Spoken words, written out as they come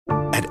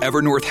At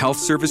Evernorth Health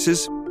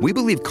Services, we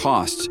believe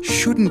costs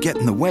shouldn't get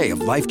in the way of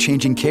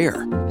life-changing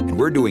care, and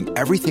we're doing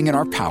everything in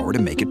our power to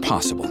make it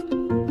possible.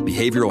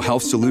 Behavioral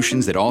health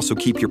solutions that also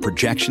keep your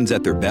projections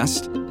at their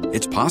best?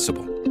 It's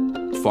possible.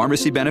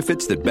 Pharmacy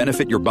benefits that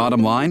benefit your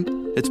bottom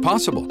line? It's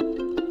possible.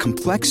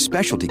 Complex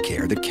specialty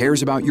care that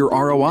cares about your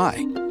ROI?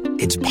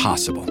 It's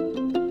possible.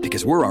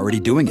 Because we're already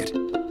doing it.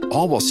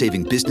 All while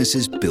saving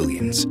businesses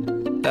billions.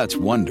 That's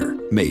Wonder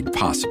made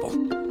possible.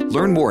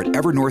 Learn more at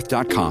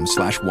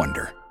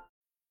evernorth.com/wonder.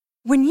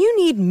 When you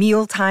need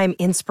mealtime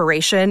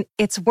inspiration,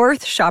 it's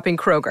worth shopping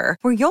Kroger,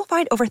 where you'll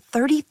find over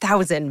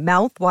 30,000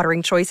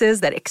 mouth-watering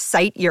choices that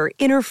excite your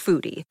inner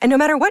foodie. And no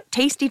matter what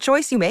tasty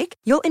choice you make,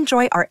 you'll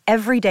enjoy our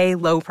everyday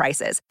low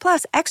prices,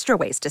 plus extra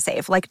ways to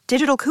save, like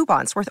digital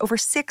coupons worth over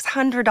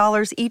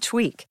 $600 each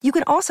week. You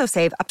can also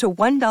save up to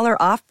 $1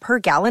 off per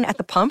gallon at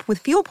the pump with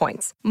fuel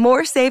points.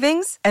 More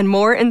savings and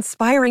more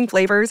inspiring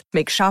flavors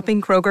make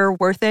shopping Kroger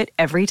worth it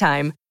every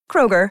time.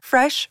 Kroger,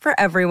 fresh for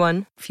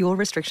everyone. Fuel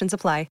restrictions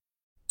apply.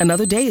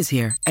 Another day is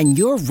here, and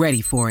you're ready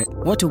for it.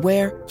 What to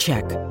wear?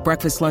 Check.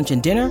 Breakfast, lunch,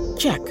 and dinner?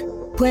 Check.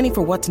 Planning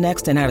for what's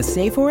next and how to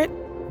save for it?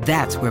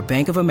 That's where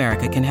Bank of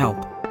America can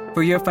help.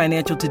 For your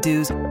financial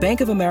to-dos,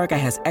 Bank of America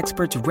has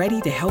experts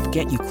ready to help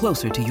get you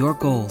closer to your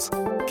goals.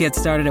 Get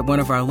started at one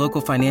of our local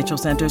financial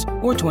centers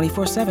or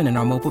 24/7 in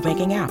our mobile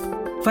banking app.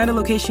 Find a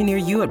location near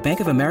you at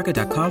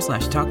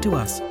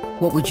bankofamerica.com/talktous.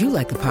 What would you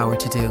like the power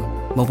to do?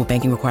 Mobile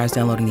banking requires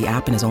downloading the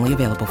app and is only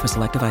available for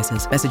select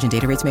devices. Message and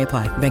data rates may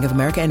apply. Bank of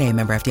America N.A.,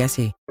 member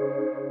FDIC.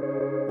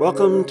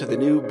 Welcome to the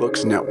New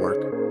Books Network.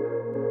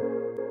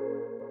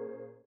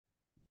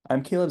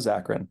 I'm Caleb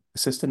Zachrin,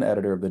 assistant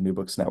editor of the New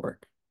Books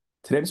Network.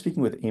 Today I'm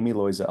speaking with Aimee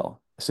Loiselle,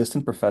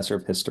 assistant professor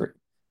of history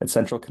at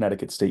Central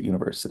Connecticut State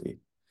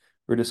University.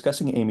 We're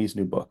discussing Aimee's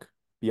new book,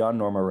 Beyond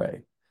Norma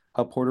Rae: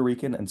 How Puerto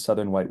Rican and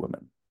Southern White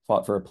Women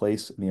Fought for a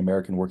Place in the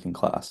American Working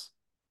Class.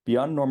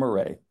 Beyond Norma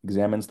Rae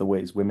examines the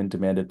ways women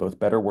demanded both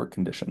better work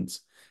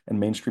conditions and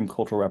mainstream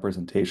cultural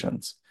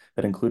representations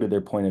that included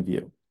their point of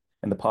view,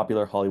 and the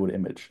popular Hollywood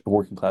image of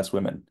working-class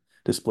women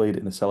displayed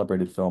in the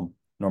celebrated film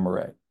Norma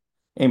Rae.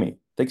 Aimee,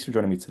 thanks for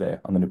joining me today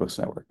on the New Books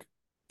Network.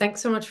 Thanks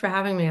so much for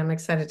having me. I'm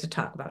excited to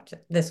talk about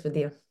this with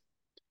you.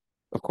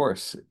 Of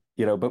course.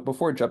 But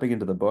before jumping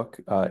into the book,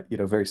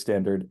 very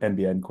standard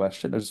NBN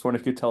question. I just wonder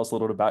if you could tell us a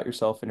little bit about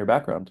yourself and your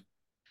background.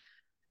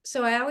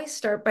 So I always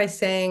start by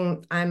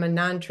saying I'm a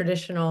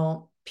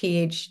non-traditional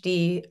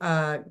PhD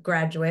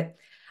graduate.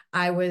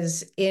 I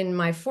was in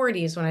my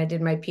 40s when I did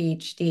my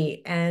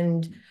PhD.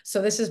 And so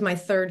this is my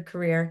third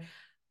career.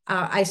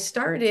 I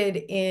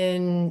started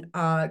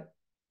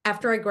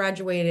after I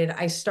graduated,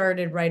 I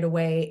started right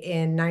away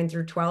in 9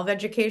 through 12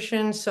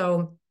 education.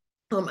 So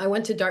I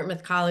went to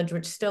Dartmouth College,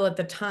 which still at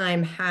the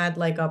time had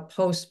like a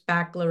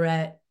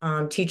post-baccalaureate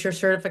teacher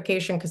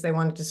certification because they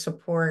wanted to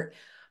support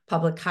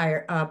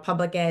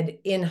public ed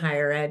in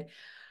higher ed.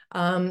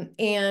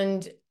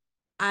 And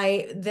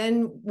I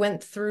then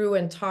went through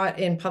and taught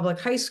in public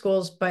high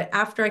schools, but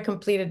after I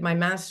completed my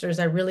master's,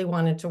 I really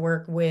wanted to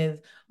work with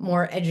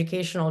more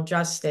educational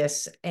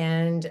justice.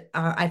 And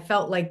I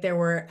felt like there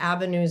were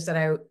avenues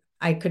that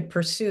I could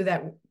pursue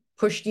that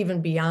pushed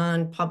even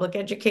beyond public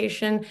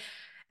education.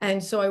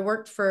 And so I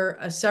worked for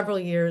several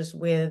years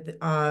with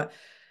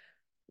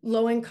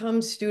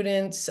low-income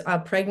students,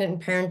 pregnant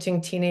and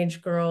parenting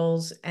teenage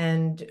girls,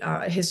 and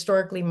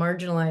historically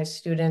marginalized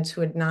students who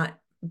had not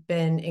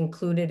been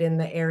included in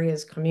the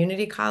area's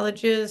community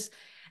colleges.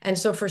 And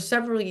so for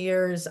several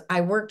years, I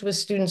worked with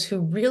students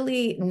who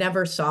really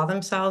never saw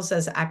themselves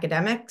as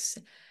academics.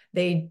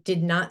 They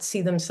did not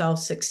see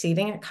themselves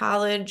succeeding at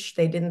college.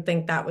 They didn't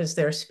think that was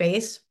their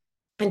space.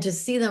 And to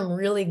see them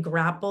really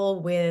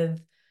grapple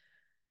with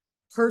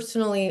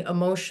personally,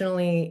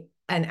 emotionally,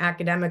 and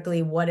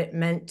academically what it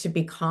meant to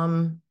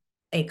become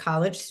a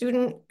college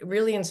student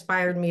really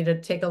inspired me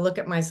to take a look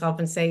at myself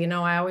and say,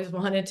 I always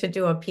wanted to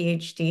do a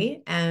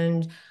PhD,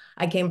 and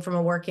I came from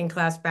a working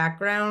class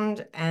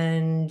background,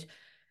 and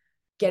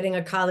getting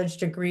a college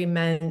degree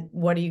meant,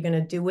 what are you going to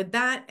do with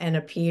that? And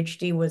a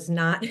PhD was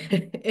not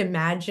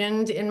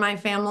imagined in my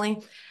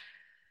family.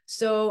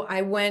 So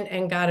I went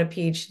and got a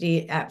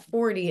PhD at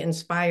 40,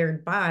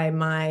 inspired by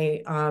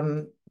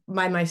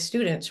my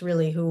students,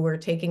 really, who were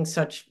taking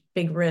such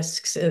big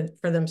risks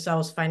for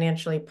themselves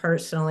financially,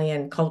 personally,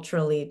 and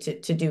culturally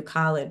to do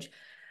college.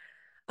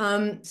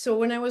 So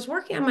when I was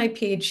working on my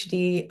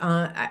PhD,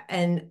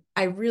 and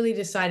I really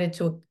decided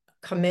to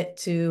commit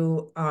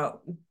to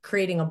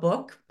creating a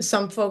book.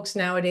 Some folks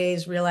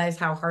nowadays realize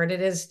how hard it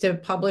is to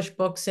publish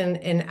books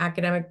in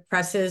academic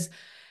presses.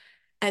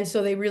 And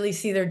so they really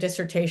see their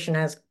dissertation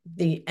as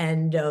the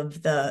end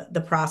of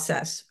the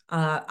process.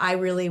 I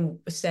really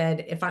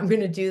said, if I'm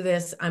going to do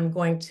this, I'm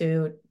going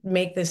to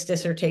make this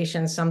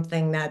dissertation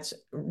something that's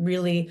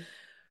really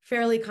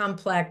fairly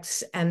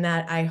complex and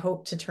that I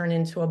hope to turn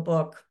into a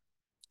book.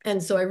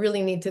 And so I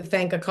really need to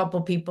thank a couple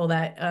people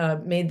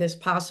that made this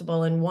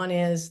possible. And one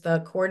is the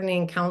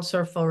Coordinating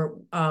Counselor for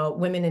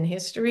Women in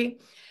History.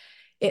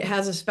 It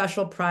has a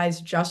special prize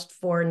just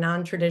for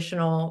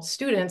non-traditional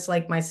students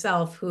like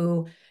myself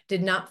who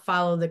did not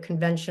follow the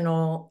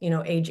conventional,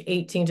 age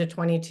 18 to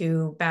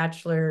 22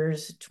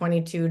 bachelor's,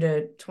 22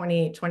 to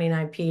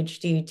 29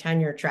 PhD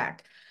tenure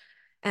track.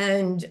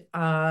 And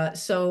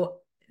so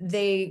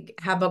they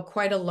have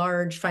quite a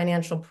large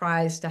financial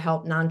prize to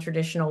help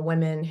non-traditional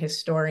women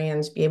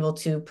historians be able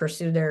to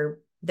pursue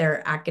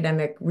their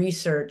academic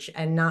research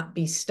and not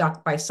be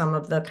stuck by some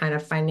of the kind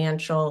of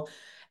financial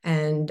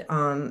and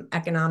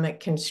economic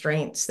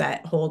constraints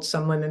that hold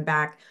some women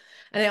back.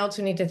 And I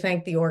also need to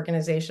thank the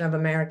Organization of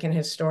American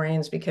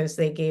Historians because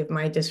they gave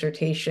my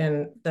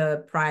dissertation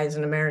the prize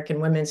in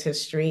American women's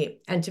history.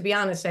 And to be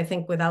honest, I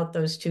think without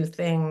those two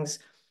things,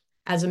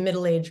 as a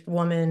middle-aged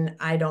woman,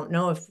 I don't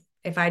know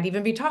if I'd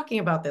even be talking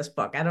about this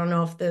book. I don't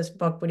know if this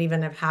book would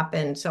even have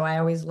happened. So I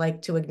always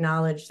like to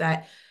acknowledge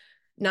that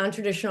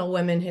non-traditional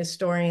women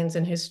historians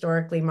and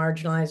historically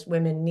marginalized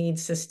women need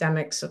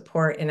systemic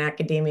support in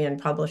academia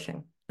and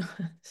publishing.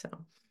 So,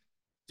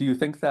 do you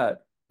think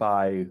that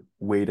by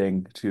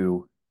waiting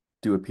to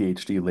do a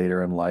PhD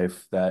later in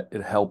life, that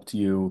it helped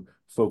you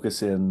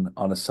focus in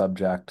on a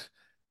subject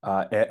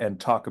and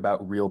talk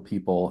about real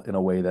people in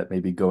a way that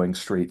maybe going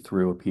straight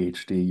through a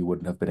PhD you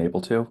wouldn't have been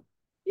able to?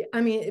 I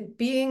mean,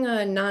 being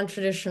a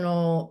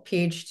non-traditional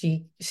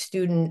PhD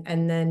student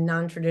and then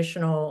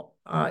non-traditional,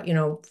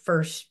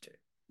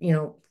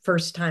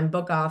 first-time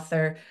book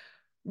author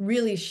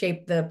really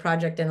shaped the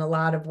project in a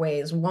lot of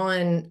ways.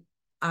 One,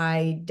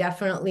 I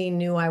definitely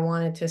knew I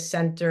wanted to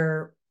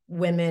center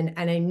women,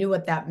 and I knew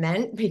what that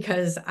meant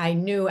because I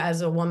knew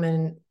as a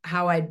woman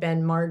how I'd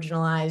been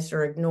marginalized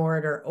or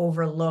ignored or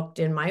overlooked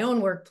in my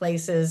own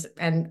workplaces.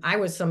 And I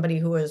was somebody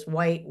who was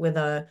white with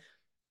a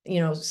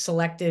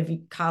selective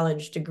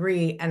college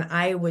degree, and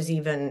I was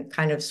even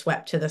kind of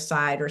swept to the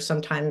side or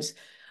sometimes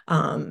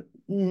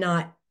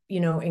not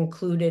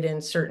included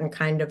in certain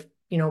kind of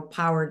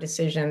power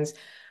decisions.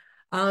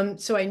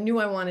 So I knew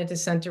I wanted to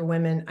center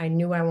women. I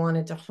knew I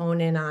wanted to hone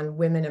in on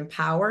women in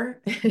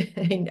power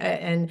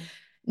and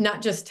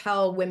not just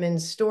tell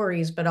women's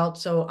stories, but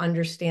also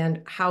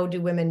understand how do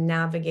women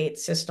navigate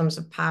systems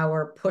of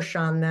power, push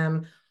on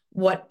them,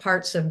 what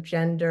parts of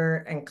gender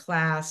and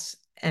class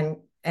and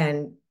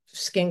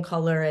skin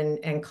color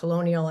and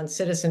colonial and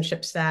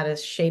citizenship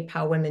status shape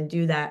how women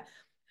do that.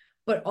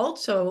 But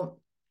also,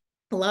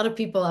 a lot of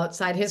people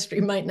outside history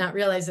might not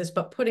realize this,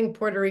 but putting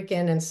Puerto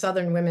Rican and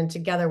Southern women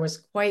together was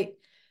quite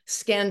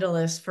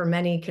scandalous for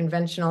many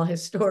conventional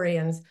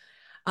historians.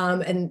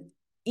 And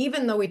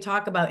even though we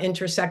talk about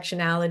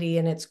intersectionality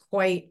and it's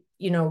quite,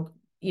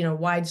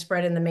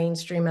 widespread in the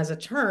mainstream as a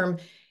term,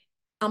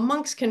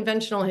 amongst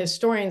conventional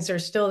historians,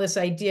 there's still this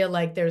idea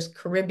like there's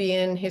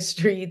Caribbean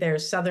history,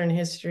 there's Southern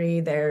history,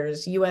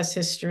 there's US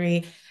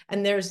history,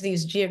 and there's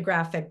these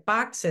geographic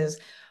boxes.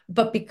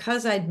 But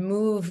because I'd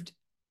moved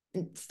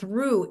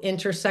through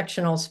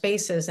intersectional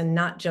spaces and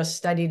not just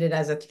studied it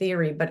as a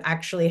theory, but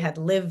actually had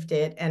lived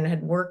it and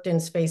had worked in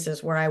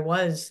spaces where I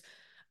was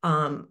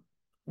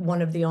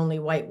one of the only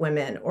white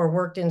women, or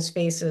worked in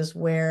spaces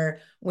where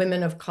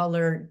women of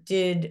color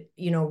did,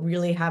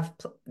 really have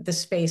the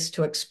space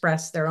to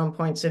express their own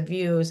points of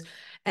views,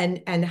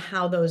 and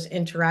how those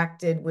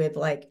interacted with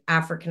like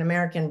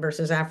African-American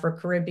versus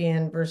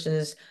Afro-Caribbean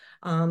versus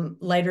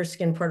lighter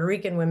skinned Puerto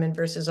Rican women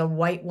versus a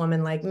white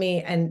woman like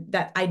me, and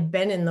that I'd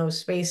been in those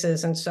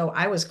spaces. And so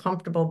I was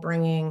comfortable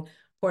bringing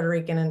Puerto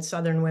Rican and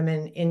Southern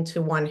women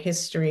into one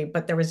history,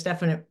 but there was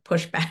definite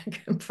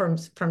pushback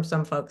from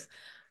some folks.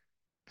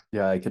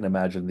 Yeah, I can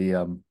imagine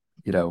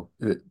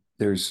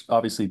there's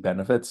obviously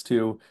benefits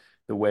to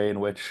the way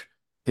in which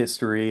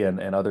history and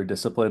other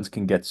disciplines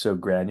can get so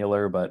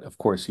granular, but of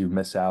course you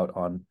miss out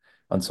on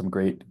some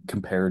great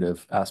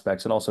comparative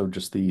aspects and also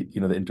just the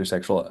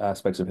intersectional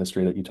aspects of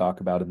history that you talk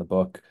about in the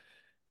book.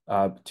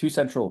 Two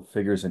central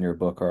figures in your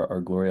book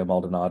are Gloria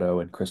Maldonado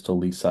and Crystal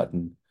Lee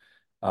Sutton.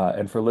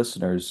 And for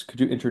listeners,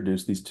 could you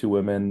introduce these two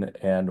women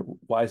and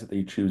why is it that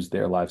you choose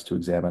their lives to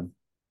examine?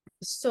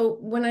 So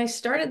when I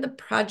started the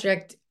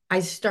project, I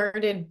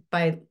started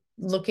by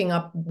looking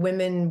up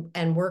women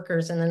and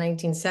workers in the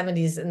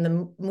 1970s, and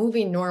the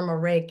movie Norma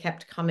Ray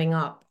kept coming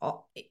up.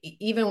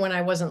 Even when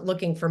I wasn't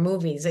looking for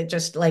movies, it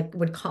just like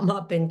would come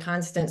up in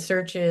constant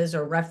searches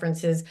or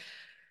references.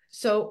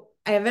 So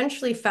I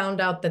eventually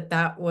found out that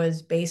that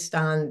was based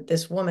on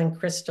this woman,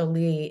 Crystal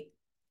Lee,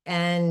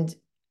 and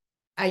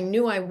I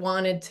knew I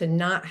wanted to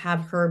not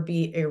have her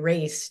be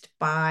erased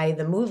by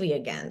the movie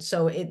again.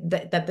 So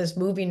that this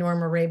movie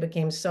Norma Ray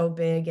became so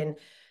big and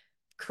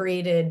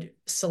created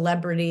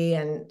celebrity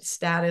and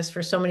status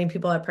for so many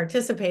people that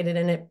participated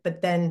in it,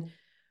 but then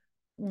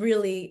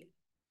really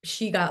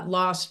she got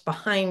lost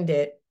behind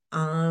it.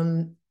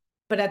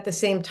 But at the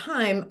same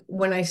time,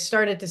 when I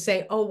started to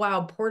say, oh,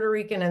 wow, Puerto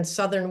Rican and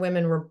Southern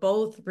women were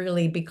both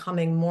really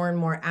becoming more and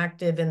more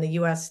active in the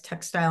US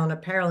textile and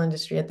apparel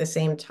industry at the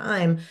same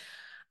time,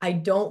 I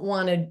don't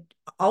want to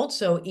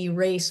also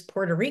erase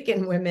Puerto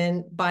Rican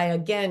women by,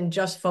 again,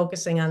 just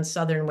focusing on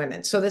Southern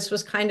women. So this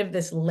was kind of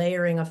this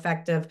layering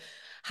effect of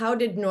how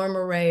did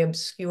Norma Ray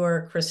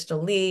obscure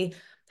Crystal Lee?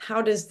 how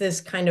does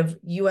this kind of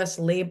US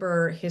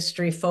labor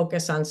history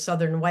focus on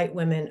Southern white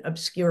women,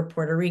 obscure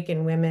Puerto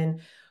Rican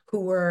women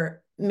who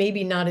were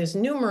maybe not as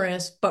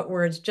numerous, but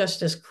were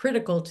just as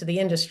critical to the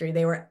industry.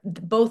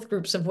 Both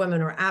groups of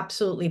women were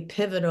absolutely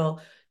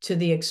pivotal to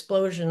the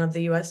explosion of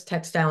the US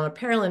textile and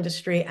apparel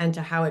industry and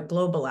to how it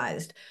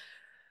globalized.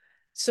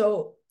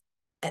 So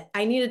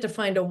I needed to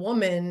find a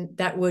woman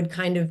that would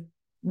kind of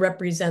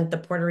represent the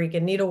Puerto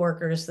Rican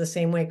needleworkers the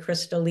same way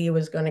Crystal Lee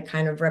was going to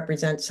kind of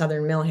represent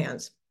Southern mill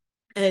hands.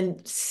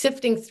 And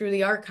sifting through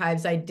the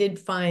archives, I did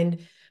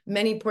find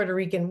many Puerto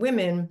Rican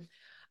women,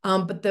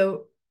 but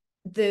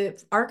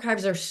the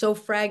archives are so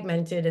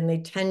fragmented and they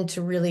tend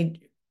to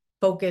really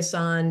focus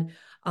on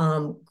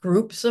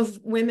groups of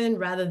women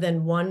rather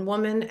than one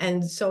woman.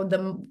 And so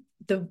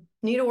the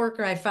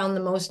needleworker I found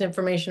the most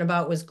information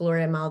about was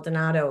Gloria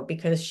Maldonado,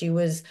 because she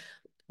was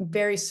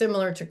very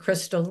similar to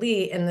Crystal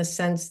Lee in the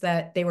sense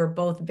that they were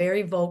both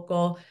very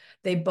vocal.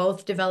 They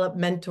both developed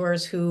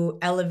mentors who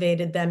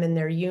elevated them in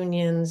their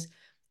unions,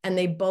 and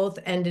they both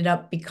ended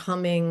up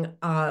becoming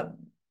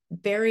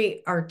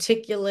very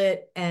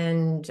articulate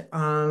and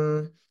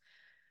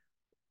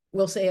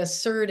we'll say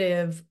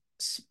assertive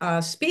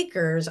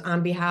speakers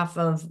on behalf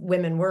of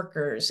women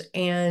workers.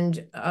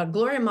 And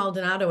Gloria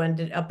Maldonado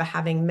ended up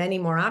having many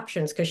more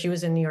options because she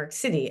was in New York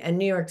City, and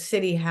New York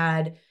City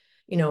had,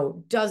 you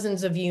know,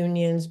 dozens of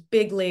unions,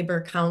 big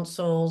labor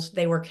councils.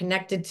 They were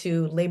connected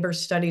to labor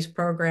studies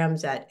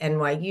programs at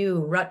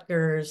NYU,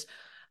 Rutgers,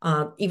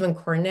 even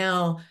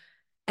Cornell.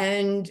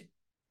 And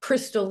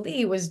Crystal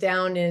Lee was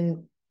down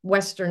in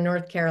Western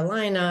North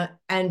Carolina.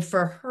 And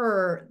for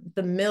her,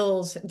 the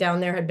mills down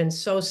there had been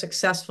so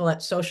successful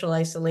at social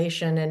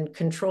isolation and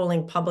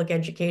controlling public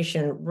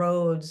education,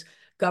 roads,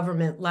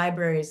 government,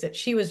 libraries, that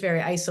she was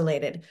very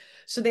isolated.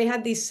 So they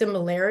had these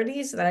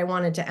similarities that I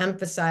wanted to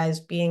emphasize,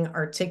 being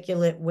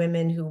articulate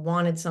women who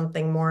wanted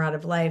something more out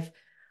of life.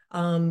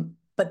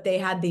 But they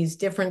had these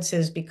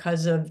differences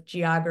because of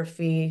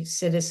geography,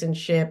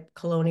 citizenship,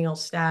 colonial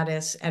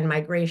status, and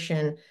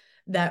migration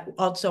that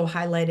also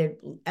highlighted,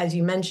 as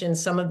you mentioned,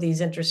 some of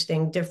these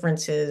interesting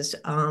differences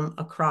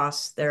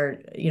across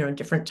their, you know,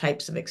 different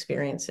types of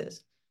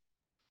experiences.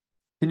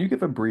 Can you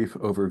give a brief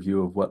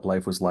overview of what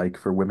life was like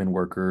for women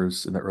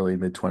workers in the early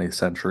mid 20th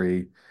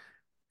century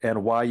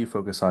and why you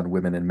focus on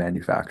women in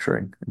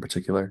manufacturing in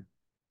particular?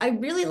 I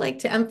really like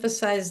to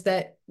emphasize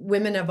that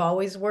women have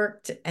always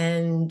worked,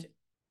 and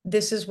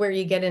this is where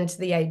you get into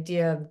the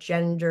idea of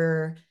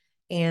gender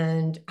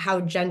and how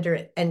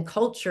gender and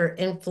culture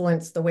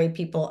influence the way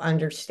people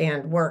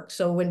understand work.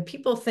 So when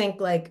people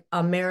think like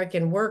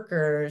American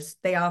workers,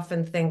 they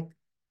often think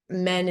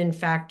men in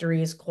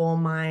factories, coal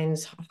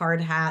mines,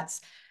 hard hats.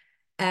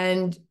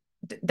 And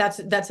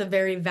that's a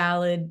very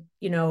valid,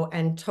 you know,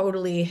 and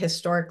totally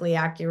historically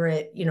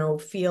accurate, you know,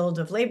 field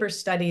of labor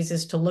studies,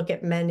 is to look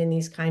at men in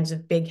these kinds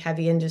of big,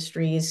 heavy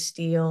industries,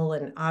 steel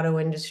and auto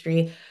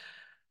industry.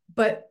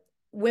 But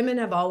women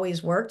have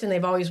always worked, and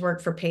they've always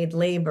worked for paid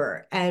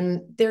labor.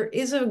 And there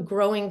is a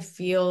growing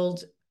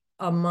field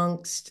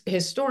amongst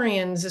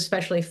historians,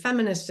 especially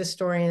feminist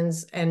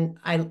historians, and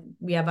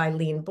we have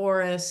Eileen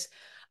Boris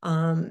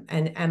and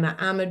Emma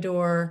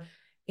Amador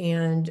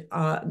and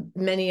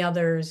many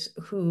others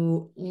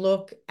who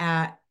look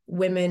at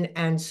women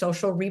and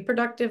social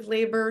reproductive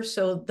labor.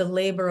 So the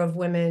labor of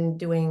women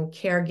doing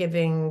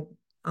caregiving,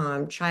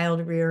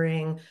 child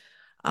rearing,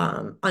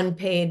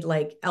 unpaid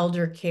like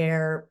elder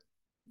care,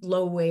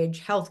 low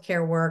wage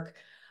healthcare work.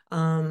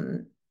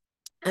 You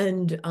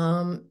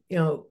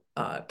know,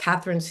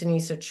 Catherine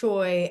Sinisa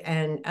Choi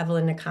and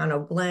Evelyn Nakano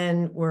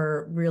Glenn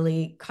were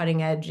really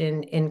cutting edge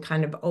in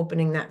kind of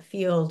opening that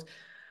field.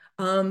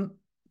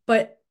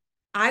 But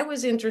I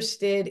was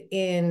interested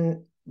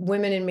in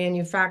women in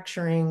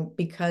manufacturing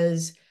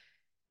because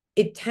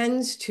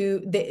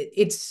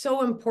it's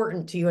so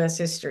important to US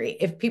history.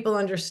 If people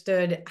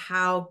understood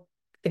how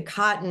the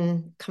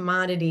cotton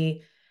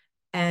commodity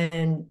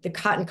and the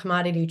cotton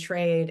commodity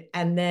trade,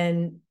 and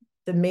then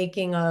the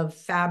making of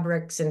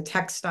fabrics and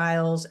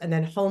textiles, and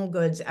then home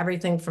goods,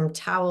 everything from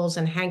towels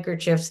and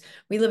handkerchiefs.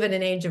 We live in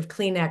an age of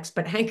Kleenex,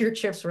 but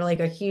handkerchiefs were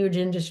like a huge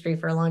industry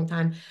for a long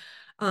time.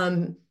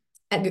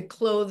 And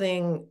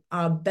clothing,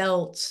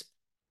 belts,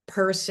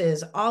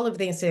 purses, all of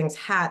these things,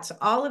 hats,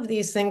 all of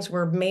these things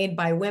were made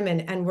by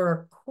women and were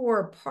a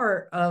core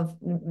part of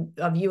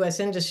US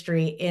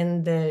industry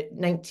in the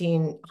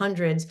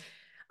 1900s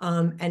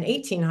and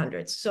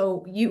 1800s.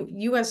 So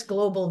US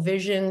global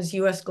visions,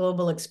 US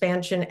global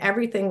expansion,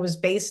 everything was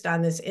based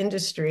on this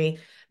industry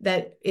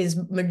that is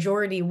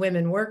majority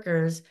women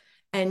workers.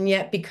 And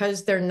yet,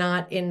 because they're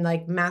not in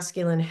like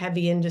masculine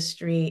heavy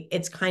industry,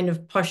 it's kind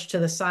of pushed to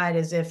the side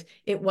as if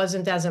it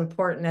wasn't as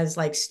important as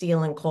like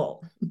steel and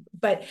coal.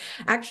 But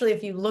actually,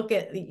 if you look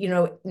at, you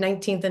know,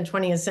 19th and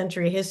 20th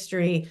century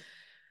history,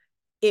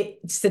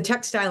 it's the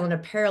textile and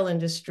apparel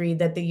industry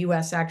that the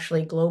US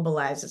actually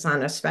globalizes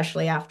on,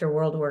 especially after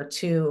World War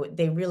II.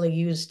 They really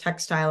used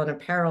textile and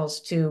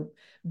apparels to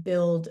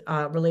build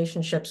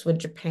relationships with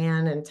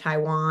Japan and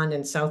Taiwan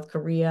and South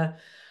Korea.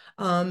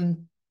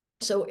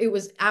 So it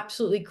was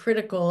absolutely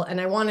critical.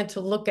 And I wanted to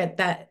look at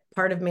that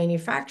part of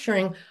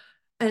manufacturing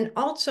and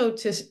also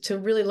to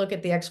really look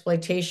at the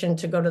exploitation.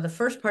 To go to the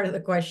first part of the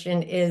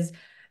question is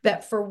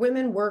that for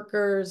women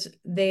workers,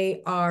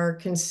 they are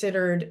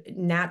considered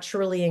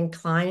naturally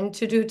inclined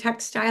to do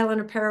textile and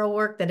apparel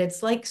work, that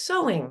it's like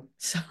sewing.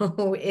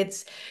 So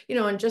it's,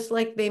 and just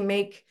like they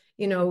make,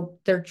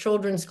 their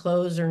children's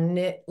clothes or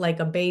knit like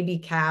a baby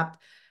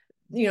cap,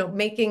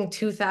 making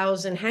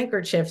 2,000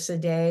 handkerchiefs a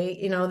day,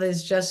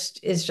 is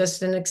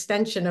just an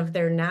extension of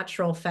their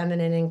natural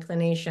feminine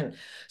inclination.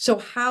 So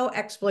how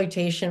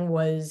exploitation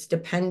was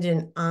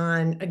dependent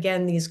on,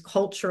 again, these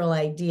cultural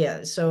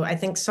ideas. So I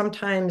think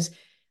sometimes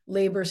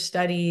labor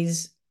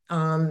studies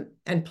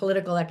and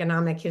political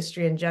economic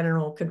history in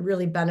general could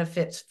really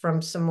benefit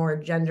from some more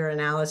gender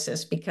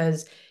analysis,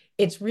 because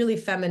it's really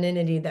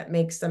femininity that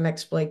makes them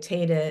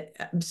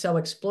so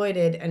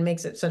exploited and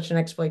makes it such an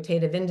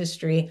exploitative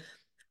industry.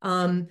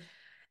 And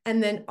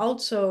then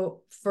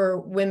also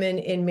for women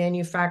in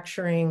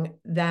manufacturing,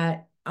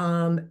 that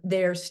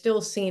they're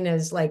still seen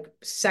as like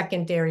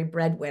secondary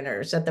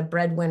breadwinners, that the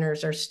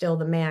breadwinners are still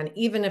the man,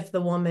 even if the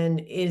woman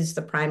is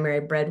the primary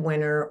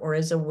breadwinner or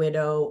is a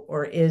widow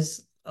or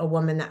is a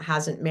woman that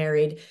hasn't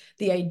married.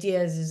 The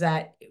idea is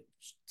that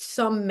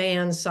some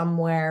man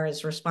somewhere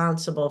is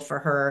responsible for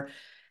her.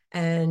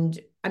 And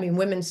I mean,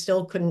 women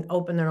still couldn't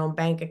open their own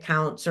bank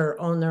accounts or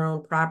own their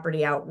own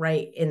property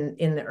outright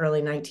in the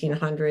early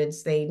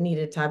 1900s. They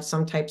needed to have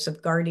some types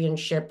of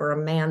guardianship or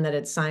a man that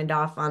had signed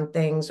off on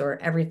things, or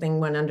everything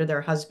went under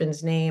their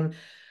husband's name.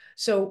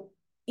 So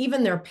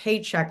even their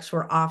paychecks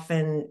were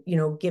often,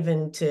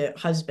 given to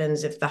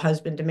husbands if the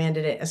husband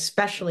demanded it,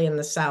 especially in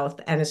the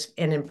South and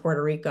in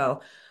Puerto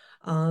Rico.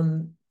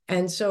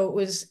 And so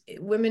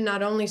women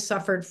not only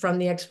suffered from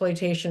the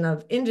exploitation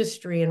of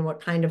industry and what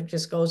kind of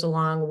just goes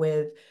along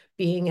with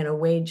being in a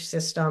wage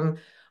system,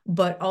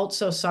 but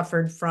also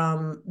suffered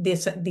from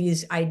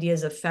these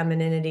ideas of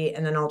femininity,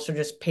 and then also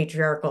just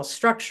patriarchal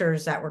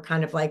structures that were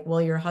kind of like,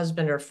 well, your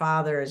husband or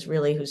father is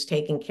really who's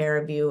taking care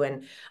of you,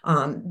 and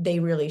they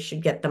really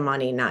should get the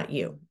money, not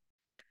you.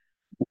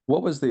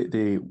 What was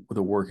the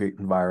work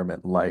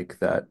environment like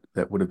that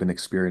would have been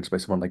experienced by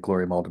someone like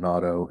Gloria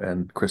Maldonado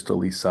and Crystal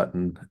Lee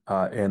Sutton?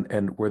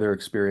 And were their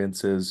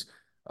experiences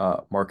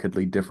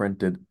markedly different?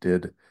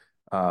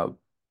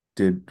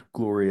 Did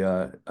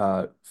Gloria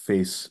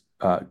face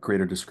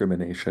greater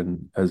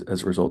discrimination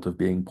as a result of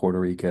being Puerto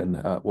Rican?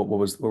 What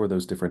were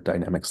those different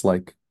dynamics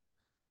like?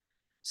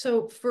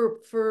 So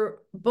for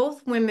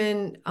both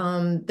women,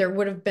 there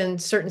would have been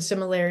certain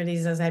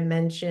similarities, as I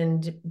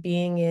mentioned,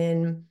 being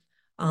in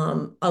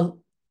a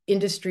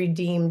industry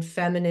deemed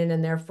feminine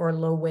and therefore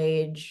low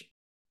wage,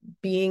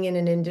 being in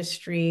an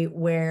industry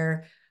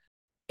where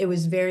it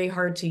was very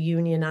hard to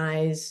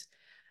unionize,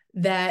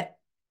 that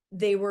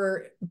they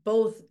were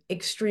both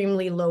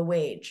extremely low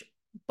wage.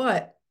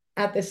 But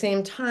at the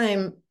same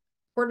time,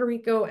 Puerto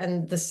Rico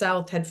and the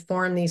South had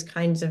formed these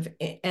kinds of,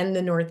 and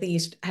the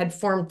Northeast had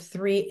formed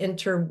three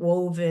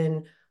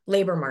interwoven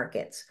labor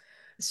markets.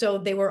 So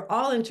they were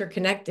all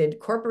interconnected.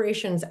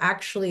 Corporations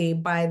actually,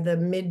 by the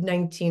mid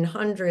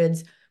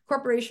 1900s,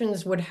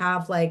 corporations would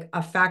have like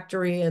a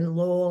factory in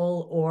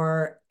Lowell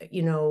or,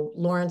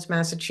 Lawrence,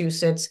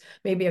 Massachusetts,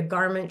 maybe a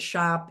garment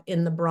shop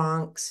in the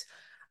Bronx,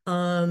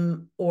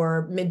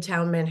 or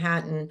Midtown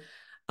Manhattan,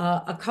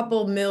 a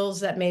couple mills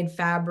that made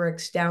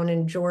fabrics down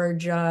in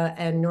Georgia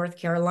and North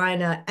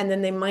Carolina, and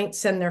then they might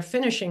send their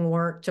finishing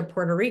work to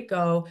Puerto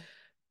Rico,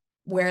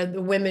 where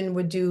the women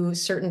would do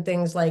certain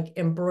things like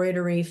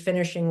embroidery,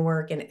 finishing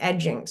work, and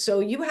edging. So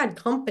you had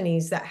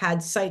companies that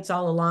had sites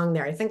all along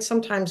there. I think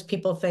sometimes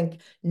people think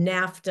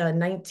NAFTA,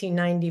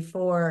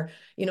 1994,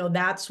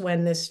 that's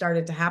when this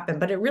started to happen,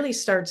 but it really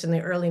starts in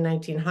the early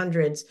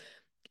 1900s.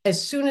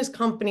 As soon as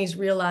companies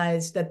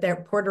realized that their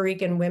Puerto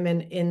Rican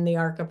women in the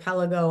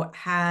archipelago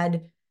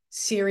had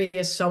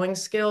serious sewing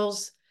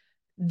skills,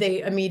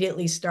 they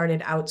immediately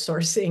started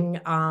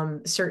outsourcing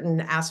certain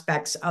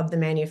aspects of the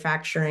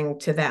manufacturing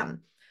to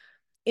them.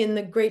 In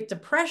the Great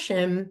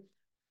Depression,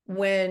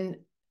 when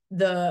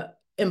the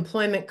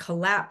employment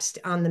collapsed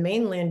on the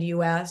mainland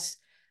US,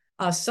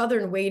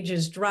 Southern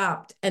wages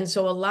dropped. And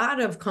so a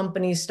lot of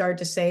companies start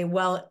to say,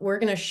 well, we're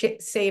going to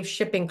save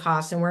shipping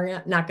costs and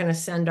we're not going to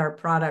send our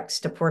products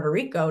to Puerto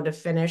Rico to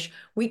finish.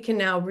 We can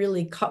now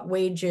really cut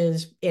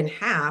wages in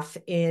half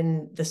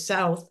in the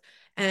South,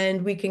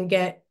 and we can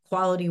get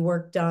quality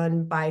work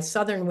done by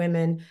Southern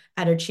women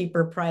at a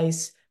cheaper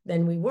price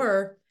than we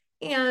were.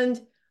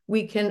 And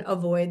we can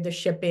avoid the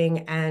shipping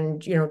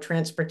and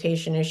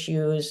transportation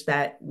issues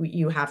that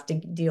you have to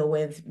deal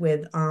with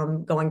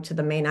going to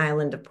the main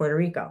island of Puerto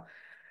Rico.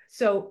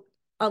 So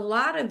a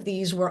lot of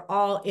these were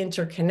all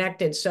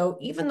interconnected. So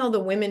even though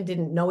the women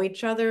didn't know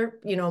each other,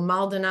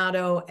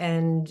 Maldonado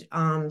and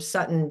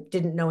Sutton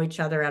didn't know each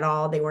other at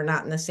all. They were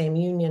not in the same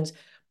unions,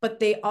 but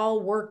they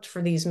all worked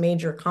for these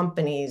major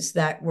companies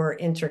that were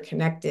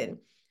interconnected.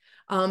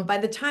 By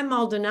the time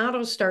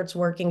Maldonado starts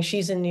working,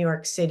 she's in New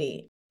York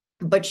City,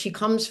 but she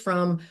comes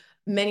from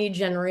many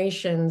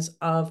generations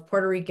of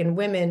Puerto Rican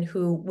women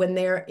who, when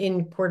they're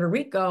in Puerto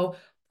Rico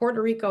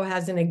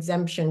has an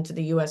exemption to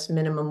the U.S.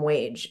 minimum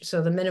wage.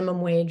 So the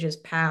minimum wage is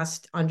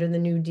passed under the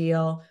New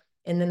Deal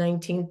in the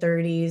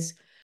 1930s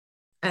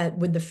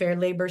with the Fair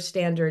Labor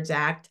Standards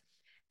Act.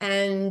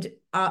 And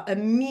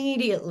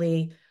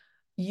immediately,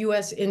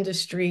 U.S.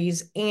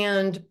 industries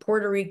and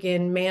Puerto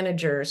Rican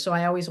managers. So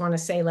I always want to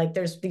say, like,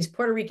 there's these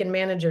Puerto Rican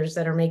managers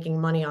that are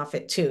making money off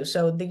it too.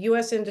 So the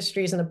U.S.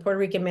 industries and the Puerto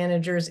Rican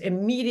managers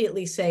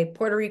immediately say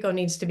Puerto Rico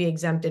needs to be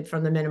exempted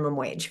from the minimum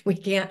wage. We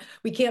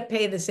can't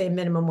pay the same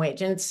minimum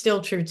wage. And it's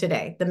still true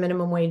today. The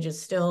minimum wage is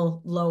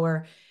still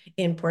lower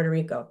in Puerto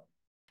Rico.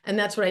 And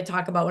that's what I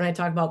talk about when I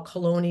talk about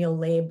colonial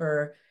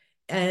labor.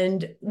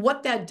 And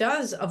what that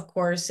does, of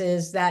course,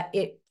 is that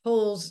it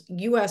pulls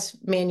U.S.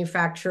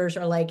 manufacturers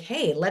are like,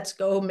 hey, let's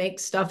go make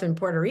stuff in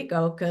Puerto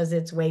Rico because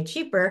it's way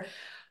cheaper.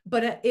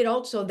 But it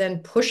also then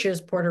pushes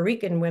Puerto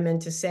Rican women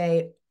to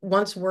say,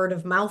 once word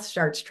of mouth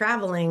starts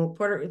traveling,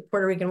 Puerto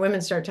Rican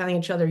women start telling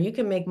each other, you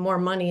can make more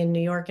money in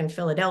New York and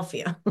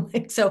Philadelphia.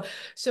 So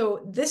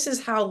this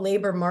is how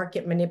labor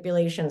market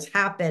manipulations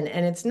happen.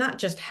 And it's not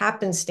just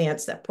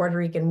happenstance that Puerto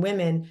Rican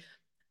women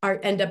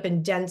end up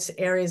in dense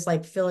areas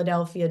like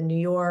Philadelphia, New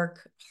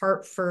York,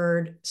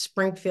 Hartford,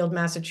 Springfield,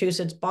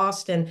 Massachusetts,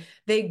 Boston.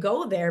 They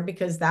go there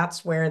because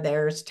that's where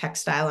there's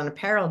textile and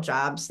apparel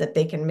jobs that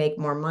they can make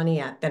more money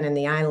at than in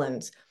the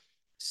islands.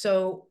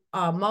 So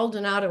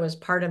Maldonado is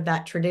part of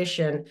that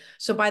tradition.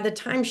 So by the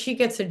time she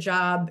gets a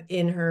job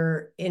in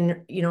her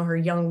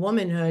young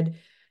womanhood,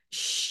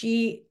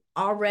 she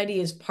already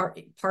is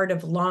part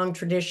of long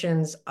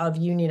traditions of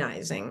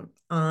unionizing.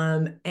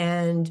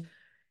 And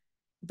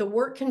the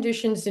work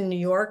conditions in New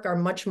York are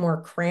much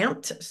more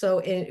cramped.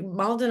 So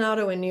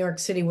Maldonado in New York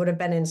City would have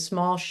been in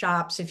small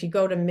shops. If you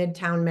go to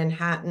Midtown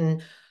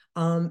Manhattan,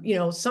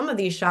 some of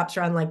these shops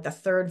are on like the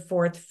third,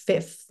 fourth,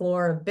 fifth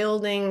floor of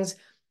buildings.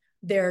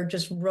 They're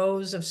just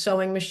rows of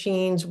sewing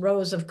machines,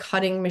 rows of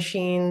cutting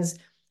machines.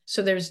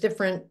 So there's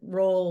different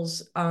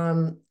roles.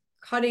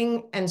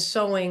 Cutting and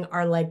sewing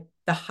are like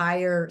the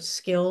higher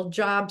skilled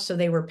jobs. So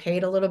they were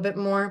paid a little bit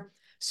more.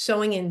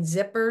 Sewing in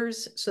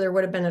zippers. So there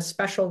would have been a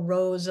special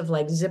rows of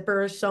like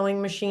zipper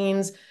sewing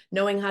machines.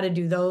 Knowing how to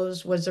do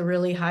those was a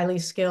really highly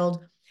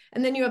skilled.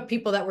 And then you have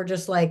people that were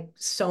just like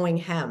sewing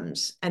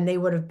hems, and they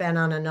would have been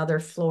on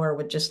another floor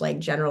with just like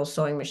general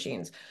sewing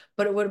machines.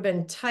 But it would have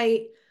been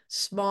tight,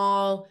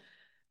 small.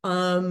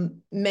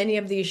 Many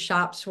of these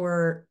shops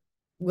were,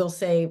 we'll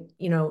say,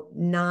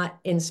 not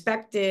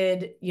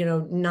inspected,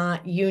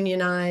 not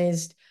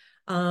unionized.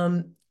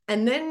 And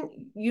then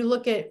you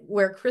look at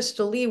where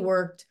Crystal Lee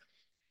worked.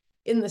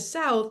 In the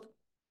South,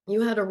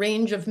 you had a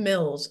range of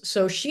mills.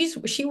 So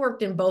she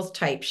worked in both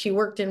types. She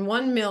worked in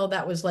one mill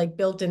that was like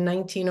built in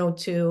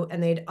 1902,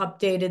 and they'd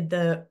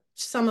updated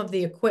some of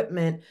the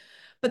equipment,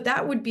 but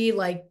that would be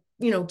like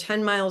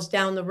 10 miles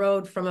down the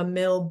road from a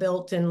mill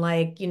built in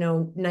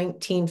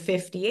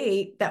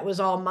 1958 that was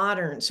all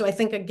modern. So I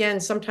think,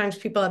 again, sometimes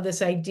people have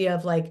this idea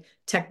of like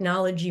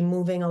technology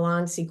moving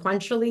along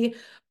sequentially,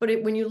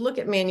 but when you look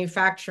at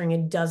manufacturing,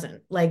 it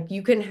doesn't. Like,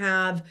 you can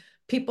have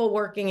people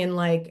working in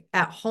like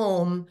at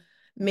home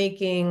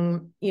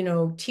making,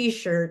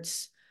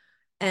 t-shirts,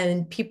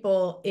 and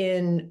people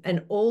in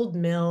an old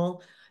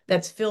mill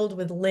that's filled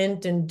with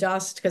lint and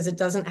dust because it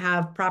doesn't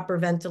have proper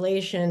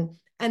ventilation.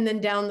 And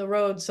then down the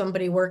road,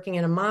 somebody working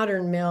in a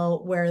modern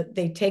mill where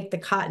they take the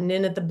cotton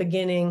in at the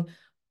beginning,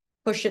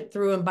 push it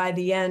through, and by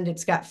the end,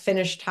 it's got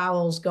finished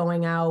towels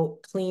going out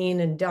clean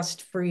and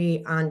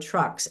dust-free on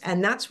trucks.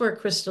 And that's where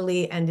Crystal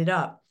Lee ended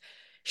up.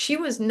 She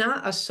was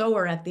not a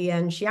sewer at the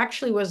end. She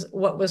actually was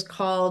what was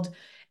called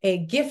a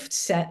gift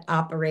set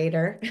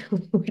operator,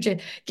 which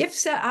gift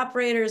set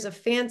operator is a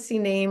fancy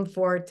name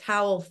for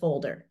towel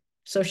folder.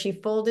 So she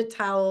folded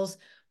towels,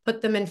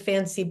 put them in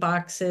fancy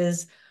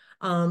boxes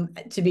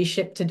to be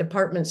shipped to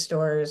department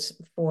stores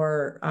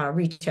for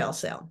retail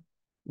sale.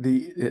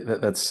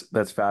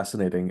 That's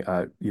fascinating.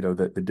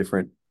 The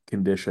different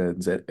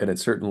conditions, and it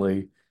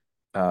certainly,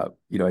 I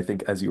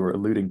think, as you were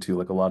alluding to,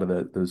 like a lot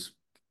of those,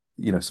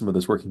 some of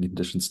those working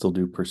conditions still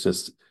do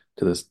persist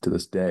to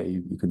this day.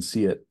 You can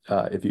see it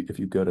if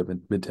you go to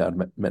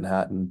Midtown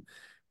Manhattan,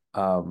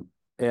 and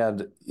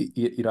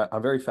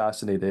I'm very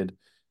fascinated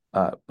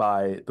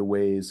by the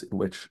ways in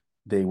which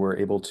they were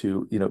able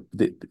to,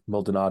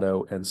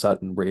 Maldonado and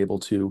Sutton were able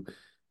to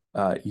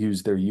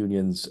use their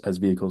unions as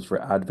vehicles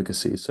for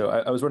advocacy. So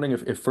I was wondering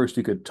if first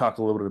you could talk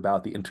a little bit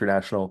about the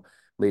International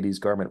Ladies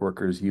Garment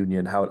Workers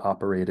Union, how it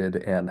operated,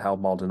 and how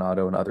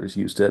Maldonado and others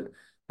used it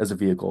as a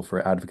vehicle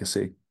for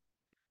advocacy.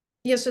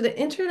 Yeah, so the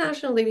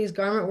International Ladies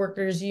Garment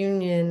Workers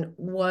Union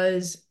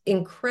was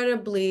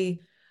incredibly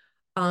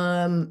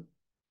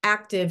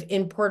active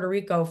in Puerto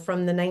Rico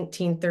from the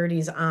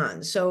 1930s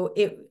on. So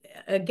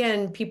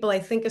people I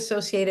think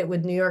associate it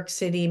with New York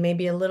City,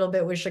 maybe a little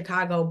bit with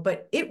Chicago,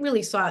 but it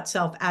really saw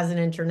itself as an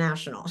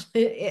international.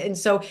 And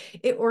so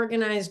it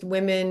organized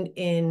women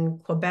in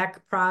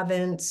Quebec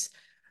province,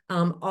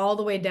 all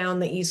the way down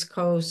the East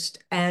Coast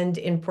and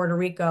in Puerto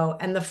Rico.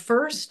 And the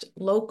first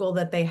local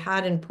that they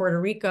had in Puerto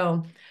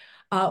Rico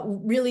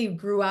really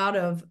grew out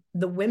of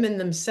the women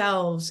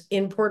themselves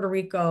in Puerto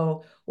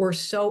Rico were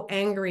so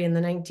angry in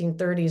the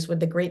 1930s with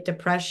the Great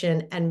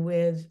Depression and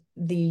with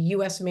the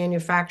US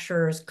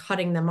manufacturers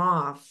cutting them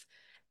off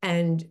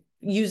and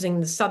using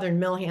the Southern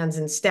mill hands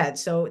instead.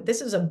 So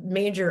this is a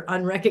major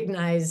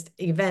unrecognized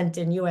event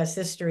in US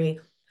history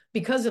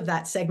because of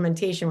that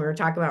segmentation we were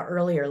talking about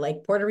earlier.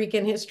 Like Puerto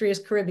Rican history is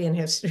Caribbean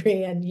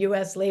history and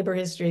US labor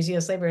history is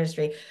US labor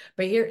history.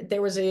 But here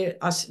there was a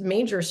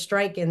major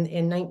strike in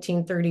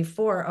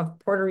 1934 of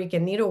Puerto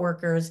Rican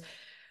needleworkers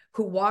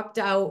who walked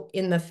out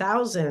in the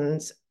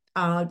thousands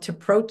to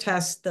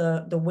protest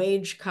the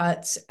wage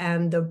cuts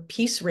and the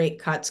piece rate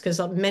cuts, because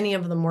many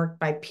of them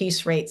worked by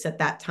piece rates at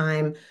that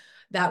time.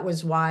 That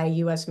was why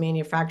US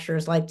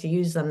manufacturers like to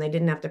use them. They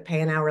didn't have to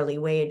pay an hourly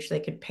wage. They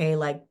could pay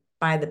like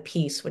by the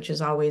piece, which is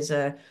always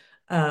a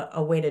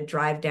way to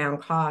drive down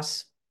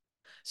costs.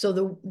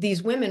 So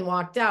these women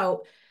walked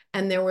out,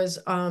 and there was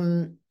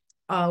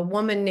a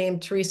woman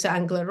named Teresa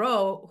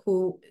Anglerot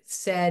who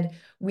said,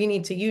 we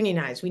need to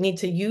unionize. We need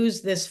to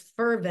use this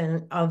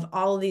fervent of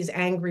all of these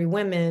angry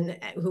women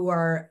who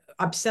are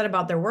upset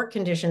about their work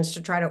conditions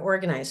to try to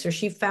organize. So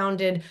she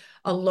founded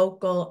a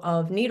local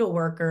of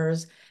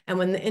needleworkers. And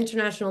when the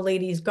International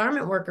Ladies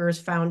Garment Workers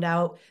found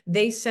out,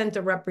 they sent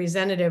a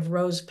representative,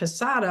 Rose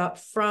Posada,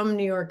 from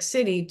New York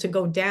City to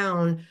go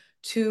down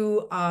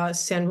to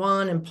San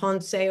Juan and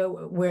Ponce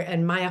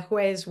and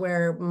Mayajuez,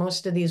 where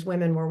most of these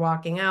women were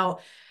walking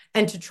out,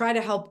 and to try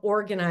to help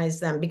organize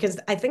them. Because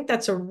I think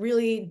that's a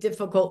really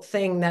difficult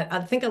thing that I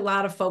think a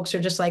lot of folks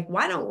are just like,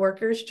 why don't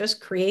workers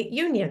just create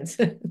unions?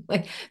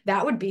 Like,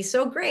 that would be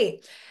so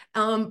great.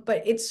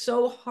 But it's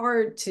so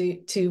hard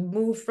to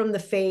move from the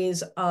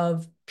phase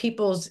of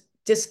people's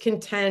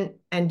discontent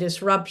and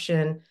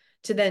disruption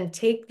to then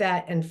take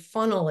that and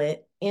funnel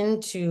it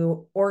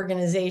into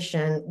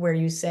organization where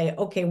you say,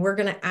 okay, we're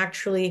going to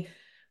actually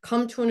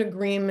come to an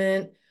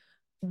agreement.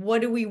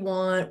 What do we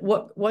want?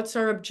 What's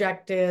our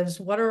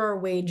objectives? What are our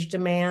wage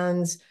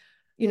demands?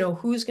 You know,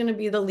 who's going to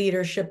be the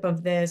leadership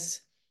of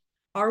this?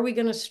 Are we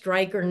going to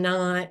strike or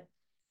not?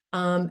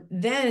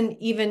 Then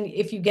even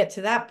if you get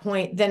to that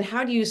point, then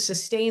how do you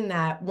sustain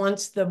that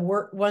once the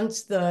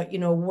workplace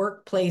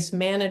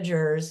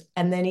managers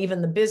and then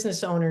even the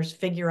business owners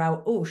figure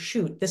out, oh,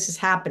 shoot, this is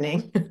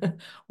happening.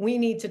 We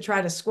need to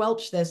try to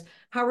squelch this.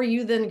 How are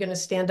you then going to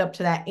stand up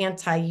to that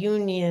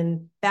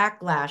anti-union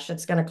backlash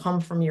that's going to come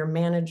from your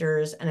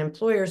managers and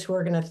employers who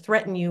are going to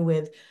threaten you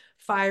with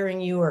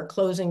firing you or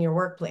closing your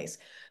workplace?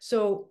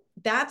 So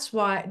that's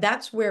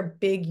where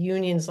big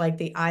unions like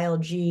the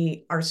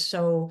ILG are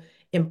so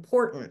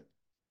important.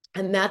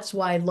 And that's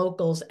why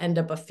locals end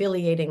up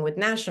affiliating with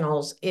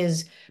nationals,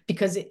 is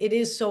because it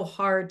is so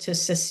hard to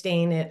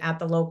sustain it at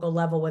the local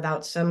level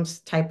without some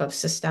type of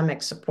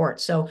systemic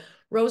support. So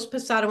Rose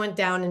Posada went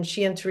down, and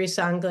she and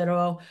Teresa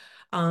Anglerot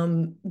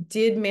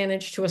did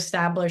manage to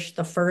establish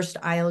the first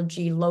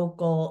ILG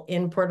local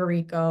in Puerto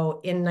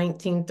Rico in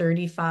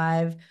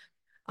 1935.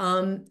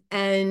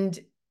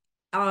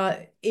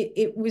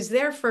 It was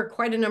there for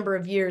quite a number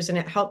of years, and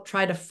it helped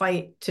try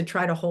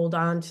to hold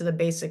on to the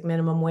basic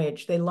minimum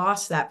wage. They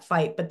lost that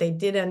fight, but they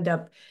did end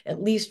up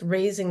at least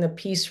raising the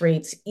piece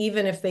rates,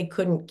 even if they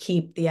couldn't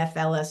keep the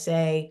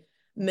FLSA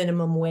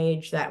minimum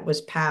wage that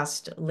was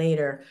passed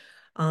later.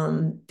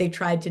 They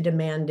tried to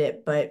demand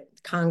it, but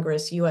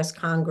US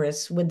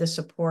Congress, with the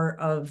support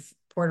of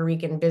Puerto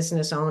Rican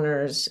business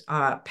owners,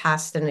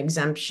 passed an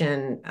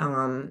exemption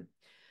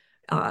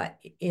I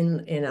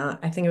think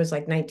it was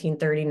like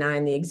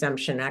 1939, the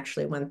exemption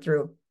actually went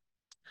through.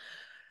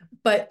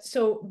 But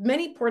so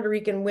many Puerto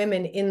Rican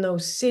women in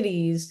those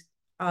cities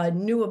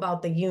knew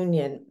about the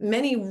union.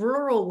 Many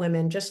rural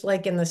women, just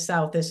like in the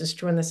South, this is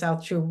true in the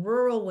South too,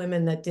 rural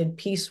women that did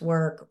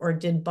piecework or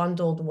did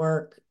bundled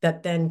work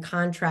that then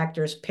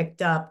contractors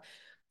picked up,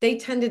 they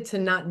tended to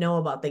not know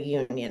about the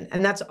union.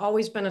 And that's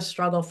always been a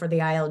struggle for the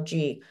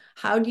ILG.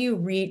 How do you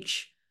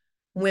reach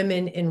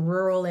women in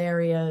rural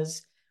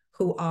areas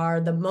who are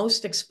the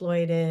most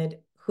exploited,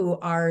 who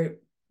are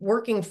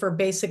working for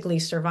basically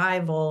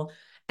survival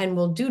and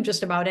will do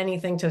just about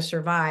anything to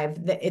survive?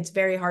 It's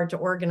very hard to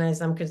organize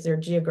them because they're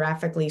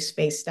geographically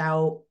spaced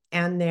out,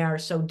 and they are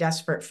so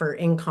desperate for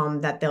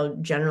income that they'll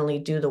generally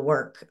do the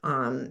work,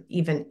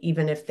 even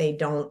if they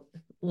don't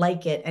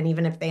like it, and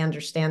even if they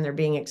understand they're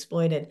being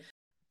exploited.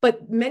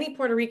 But many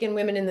Puerto Rican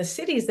women in the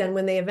cities, then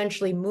when they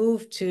eventually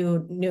move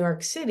to New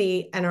York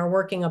City and are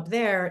working up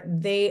there,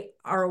 they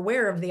are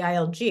aware of the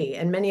ILG.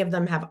 And many of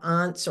them have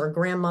aunts or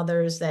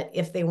grandmothers that,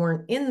 if they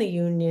weren't in the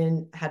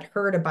union, had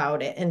heard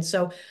about it. And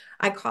so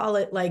I call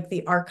it like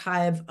the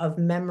archive of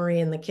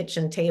memory in the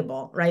kitchen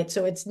table, right?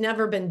 So it's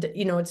never been,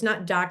 it's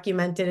not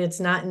documented.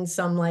 It's not in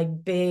some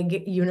like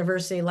big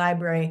university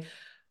library.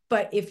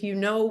 But if you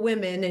know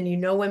women and you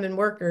know women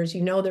workers,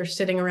 they're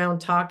sitting around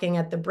talking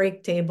at the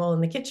break table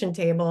and the kitchen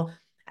table.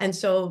 And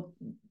so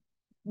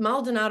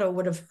Maldonado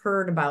would have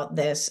heard about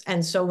this.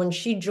 And so when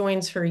she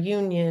joins her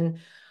union,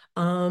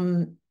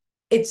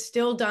 It's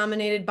still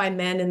dominated by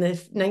men. In the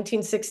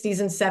 1960s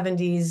and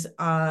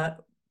 70s.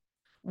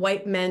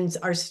 White men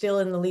are still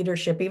in the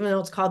leadership, even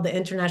though it's called the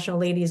International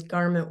Ladies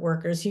Garment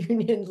Workers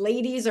Union.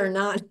 Ladies are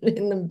not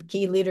in the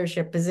key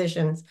leadership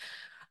positions.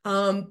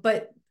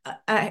 But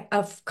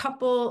a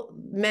couple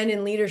men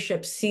in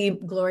leadership see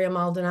Gloria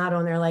Maldonado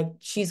and they're like,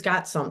 she's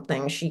got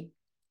something.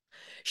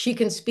 She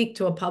can speak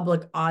to a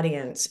public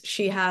audience.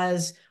 She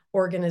has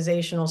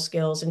organizational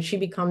skills, and she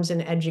becomes an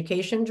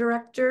education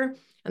director.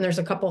 And there's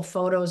a couple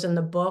photos in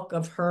the book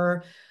of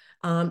her.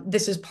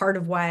 This is part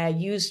of why I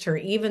used her,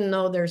 even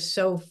though there's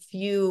so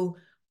few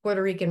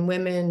Puerto Rican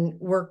women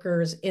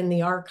workers in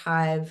the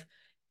archive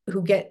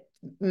who get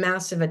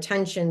massive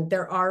attention.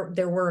 There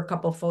were a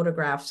couple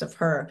photographs of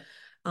her.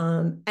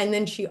 And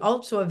then she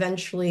also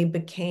eventually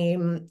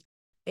became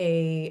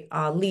a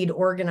lead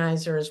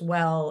organizer as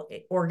well,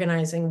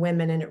 organizing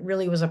women. And it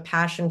really was a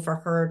passion for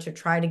her to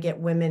try to get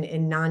women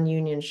in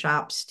non-union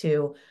shops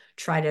to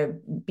try to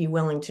be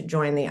willing to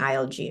join the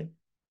ILG.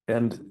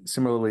 And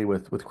similarly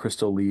with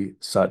Crystal Lee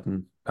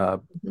Sutton,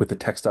 with the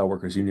Textile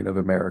Workers Union of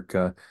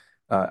America,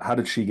 how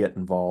did she get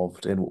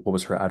involved, and what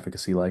was her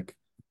advocacy like?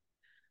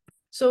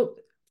 So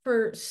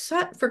for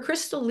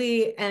Crystal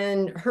Lee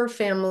and her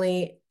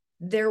family,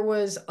 there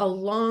was a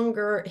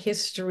longer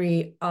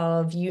history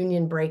of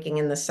union breaking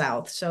in the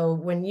South. So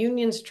when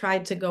unions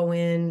tried to go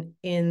in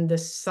the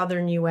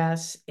Southern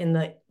US in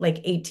the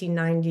like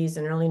 1890s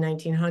and early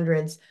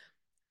 1900s,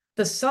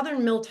 the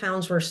Southern mill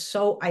towns were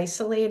so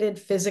isolated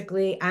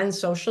physically and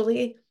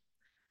socially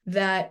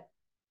that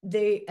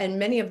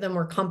many of them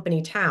were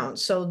company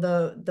towns. So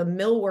the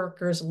mill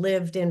workers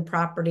lived in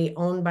property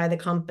owned by the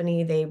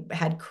company. They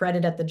had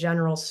credit at the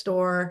general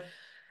store.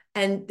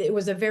 And it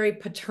was a very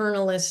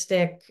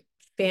paternalistic,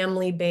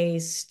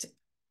 family-based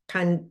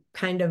kind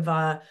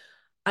of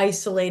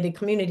isolated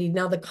community.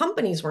 Now, the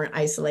companies weren't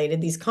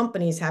isolated. These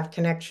companies have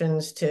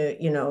connections to,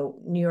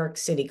 New York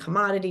City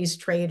commodities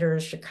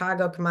traders,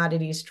 Chicago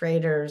commodities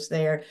traders.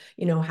 They're,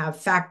 have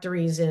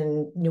factories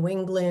in New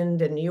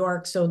England and New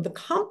York. So the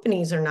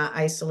companies are not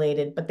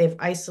isolated, but they've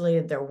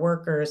isolated their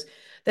workers,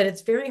 that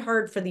it's very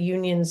hard for the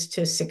unions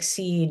to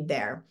succeed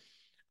there.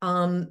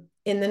 In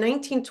the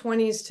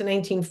 1920s to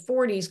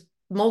 1940s,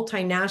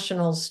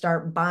 multinationals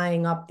start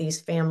buying up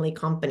these family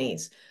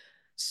companies.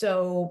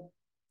 So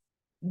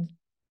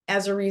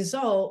as a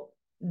result,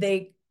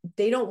 they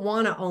don't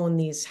want to own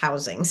these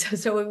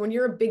housings. So when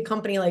you're a big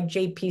company like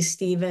J.P.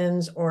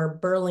 Stevens or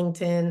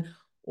Burlington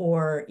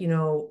or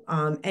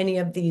any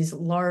of these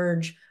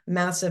large,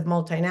 massive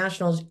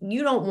multinationals,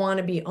 you don't want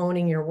to be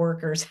owning your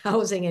workers'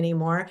 housing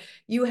anymore.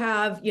 You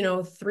have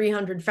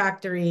 300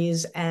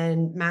 factories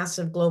and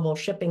massive global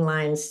shipping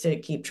lines to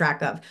keep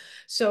track of.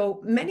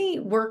 So many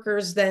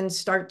workers then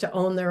start to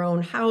own their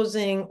own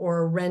housing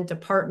or rent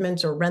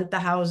apartments or rent the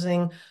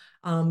housing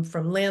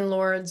from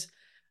landlords.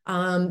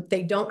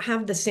 They don't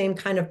have the same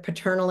kind of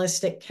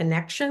paternalistic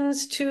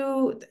connections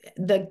to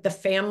the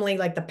family.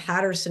 Like the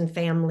Patterson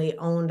family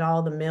owned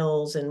all the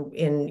mills in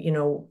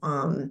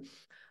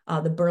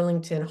the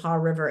Burlington, Haw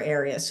River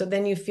area. So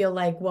then you feel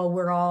like, well,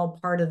 we're all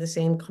part of the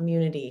same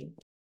community.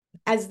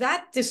 As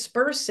that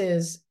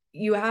disperses,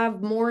 you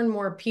have more and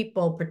more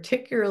people,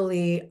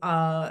 particularly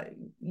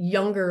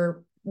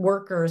younger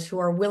workers, who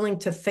are willing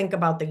to think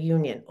about the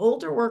union.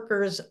 Older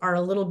workers are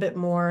a little bit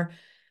more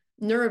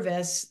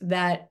nervous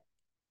that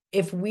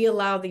if we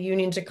allow the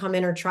union to come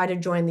in or try to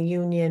join the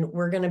union,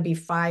 we're going to be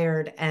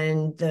fired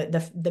and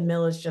the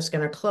mill is just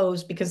going to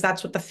close, because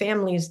that's what the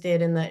families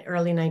did in the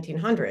early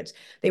 1900s.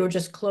 They would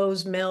just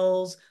close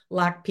mills,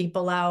 lock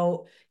people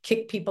out,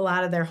 kick people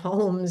out of their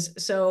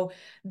homes. So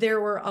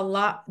there were a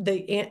lot,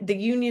 the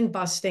union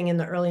busting in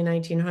the early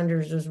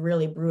 1900s was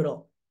really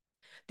brutal.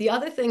 The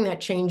other thing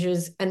that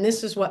changes, and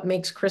this is what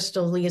makes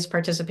Crystal Lee's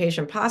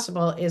participation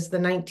possible, is the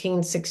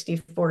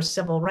 1964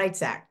 Civil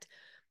Rights Act.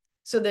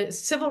 So the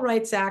Civil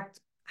Rights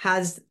Act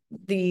has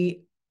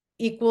the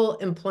Equal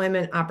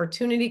Employment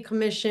Opportunity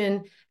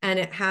Commission, and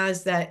it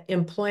has that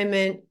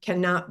employment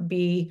cannot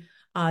be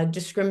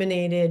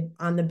discriminated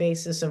on the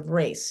basis of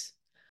race.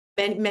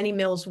 Many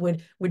mills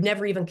would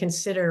never even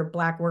consider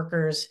Black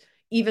workers,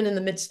 even in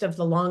the midst of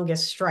the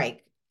longest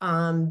strike,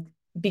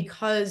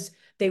 because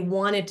they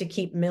wanted to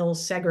keep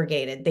mills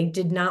segregated. They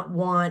did not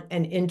want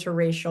an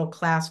interracial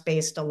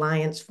class-based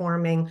alliance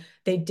forming.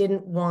 They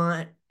didn't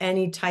want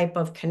any type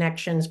of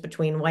connections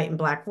between white and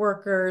Black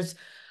workers.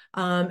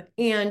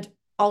 And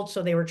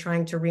also they were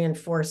trying to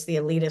reinforce the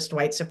elitist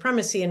white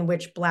supremacy, in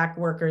which Black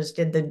workers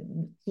did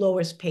the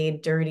lowest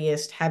paid,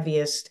 dirtiest,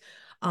 heaviest,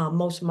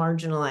 most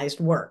marginalized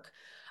work.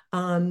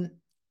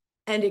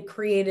 And it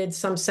created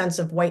some sense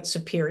of white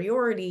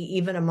superiority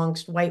even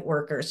amongst white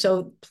workers.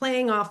 So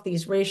playing off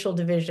these racial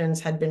divisions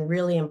had been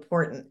really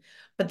important.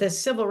 But the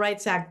Civil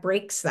Rights Act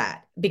breaks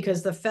that,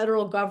 because the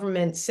federal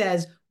government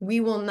says we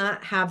will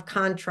not have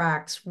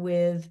contracts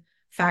with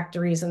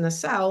factories in the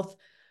South.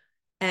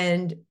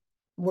 And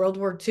World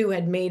War II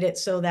had made it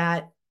so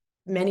that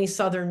many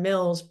Southern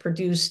mills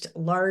produced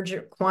large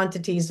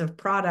quantities of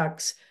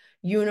products,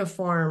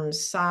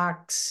 uniforms,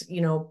 socks,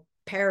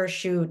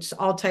 parachutes,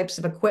 all types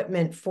of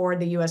equipment for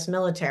the US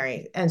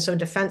military. And so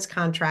defense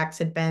contracts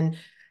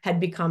had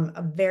become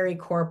a very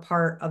core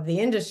part of the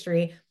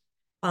industry.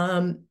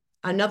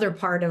 Another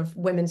part of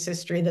women's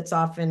history that's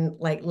often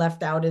like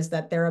left out is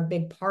that they're a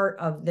big part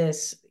of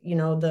this,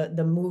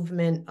 the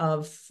movement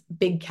of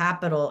big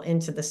capital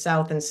into the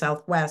South and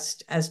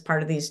Southwest as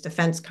part of these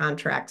defense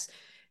contracts.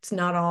 It's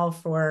not all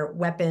for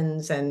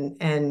weapons and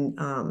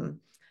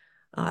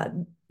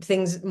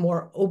things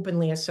more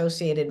openly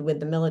associated with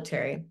the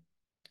military.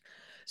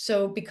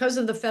 So because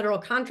of the federal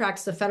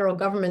contracts, the federal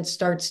government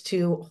starts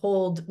to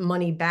hold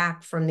money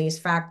back from these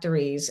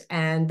factories,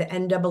 and the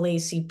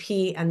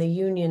NAACP and the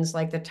unions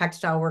like the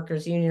Textile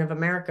Workers Union of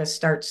America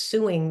start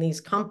suing these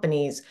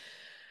companies.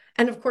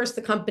 And of course,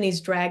 the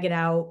companies drag it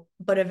out,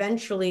 but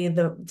eventually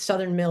the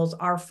Southern mills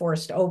are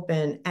forced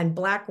open, and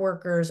Black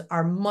workers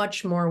are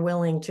much more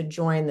willing to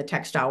join the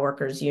Textile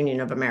Workers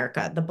Union of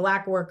America. The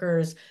Black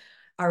workers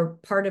are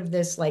part of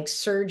this like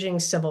surging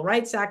civil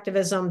rights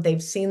activism.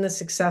 They've seen the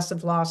success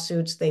of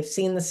lawsuits. They've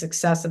seen the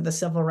success of the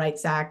Civil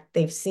Rights Act.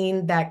 They've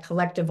seen that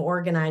collective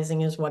organizing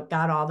is what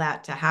got all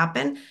that to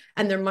happen.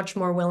 And they're much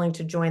more willing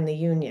to join the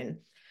union.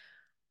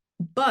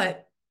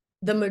 But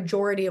the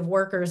majority of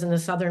workers in the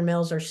Southern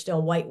mills are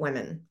still white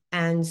women.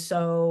 And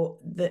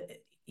so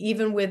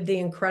even with the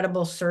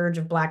incredible surge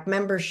of Black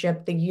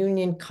membership, the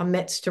union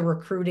commits to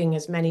recruiting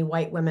as many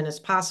white women as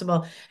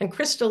possible. And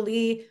Crystal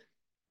Lee,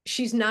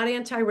 she's not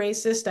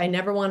anti-racist. I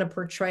never want to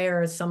portray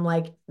her as some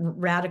like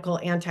radical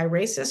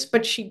anti-racist,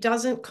 but she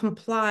doesn't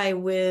comply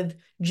with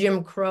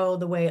Jim Crow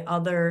the way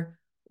other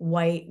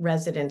white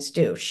residents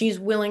do. She's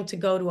willing to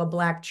go to a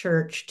Black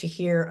church to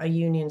hear a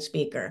union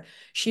speaker.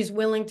 She's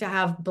willing to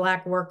have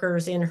Black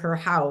workers in her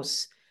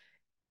house,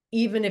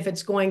 even if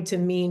it's going to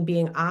mean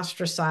being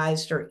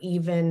ostracized or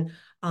even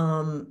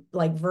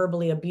like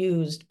verbally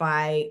abused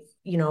by,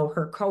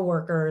 her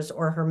coworkers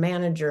or her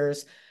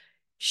managers.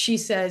 She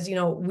says,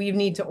 we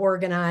need to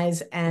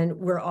organize and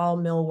we're all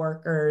mill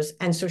workers.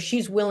 And so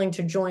she's willing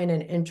to join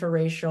an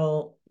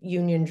interracial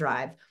union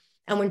drive.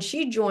 And when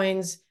she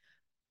joins,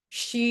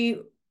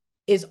 she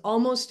is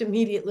almost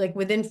immediately, like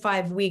within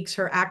 5 weeks,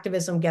 her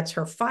activism gets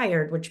her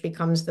fired, which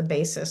becomes the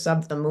basis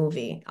of the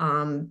movie,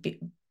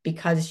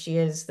 because she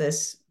is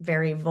this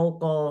very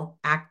vocal,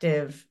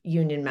 active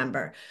union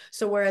member.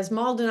 So whereas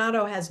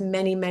Maldonado has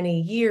many, many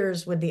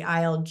years with the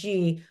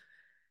ILG,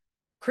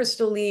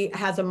 Crystal Lee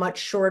has a much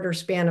shorter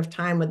span of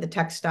time with the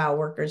Textile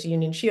Workers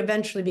Union. She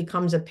eventually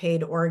becomes a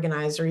paid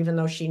organizer, even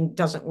though she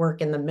doesn't work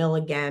in the mill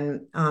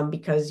again,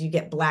 because you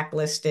get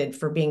blacklisted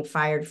for being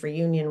fired for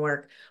union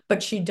work.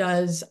 But she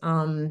does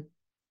become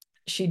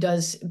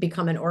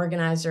an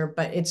organizer,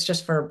 but it's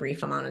just for a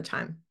brief amount of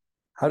time.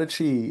 How did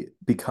she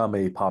become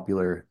a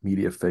popular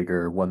media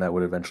figure, one that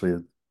would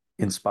eventually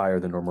inspire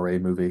the Norma Rae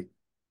movie?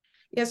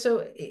 Yeah,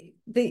 so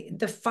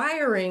the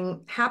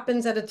firing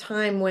happens at a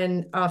time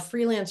when a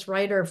freelance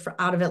writer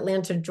out of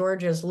Atlanta,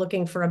 Georgia, is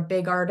looking for a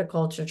big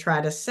article to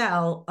try to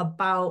sell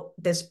about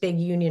this big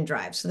union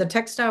drive. So the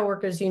Textile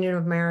Workers Union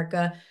of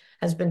America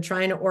has been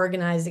trying to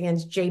organize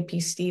against J.P.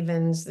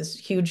 Stevens, this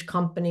huge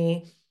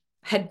company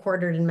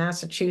headquartered in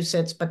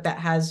Massachusetts, but that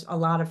has a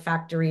lot of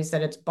factories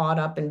that it's bought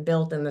up and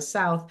built in the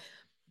South.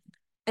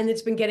 And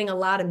it's been getting a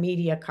lot of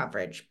media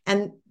coverage.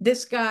 And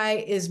this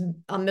guy is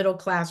a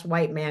middle-class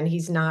white man. He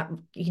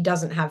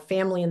doesn't have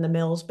family in the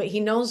mills, but he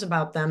knows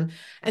about them.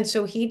 And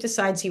so he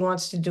decides he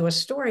wants to do a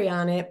story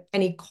on it.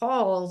 And he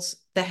calls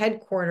the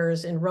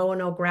headquarters in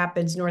Roanoke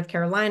Rapids, North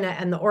Carolina.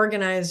 And the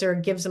organizer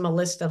gives him a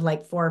list of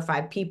like 4 or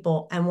 5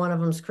 people. And one of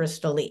them's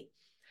Crystal Lee.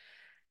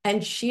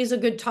 And she's a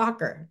good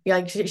talker.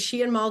 Like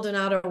she and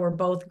Maldonado were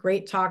both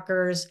great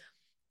talkers.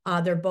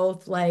 They're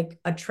both like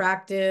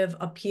attractive,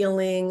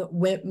 appealing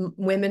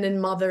women and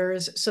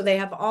mothers. So they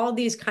have all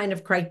these kind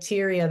of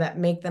criteria that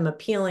make them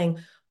appealing.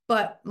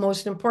 But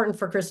most important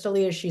for Crystal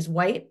Lee is she's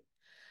white,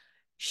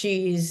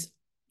 she's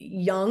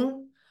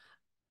young,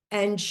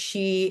 and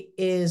she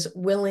is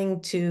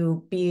willing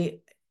to be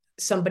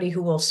somebody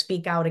who will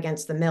speak out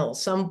against the mill.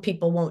 Some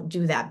people won't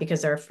do that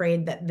because they're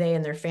afraid that they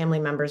and their family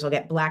members will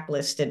get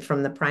blacklisted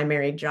from the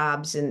primary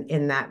jobs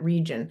in that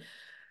region.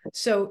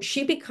 So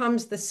she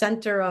becomes the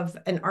center of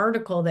an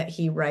article that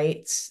he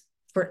writes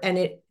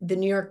the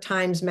New York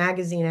Times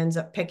Magazine ends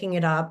up picking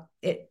it up.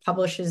 It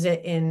publishes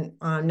it in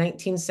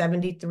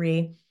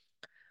 1973.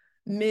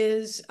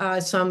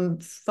 Some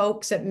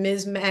folks at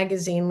Ms.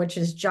 Magazine, which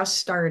has just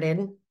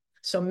started.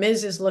 So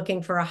Ms. is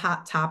looking for a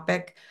hot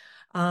topic.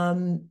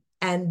 And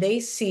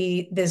they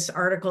see this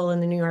article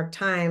in the New York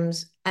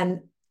Times.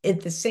 And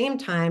at the same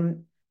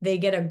time, they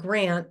get a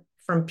grant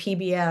from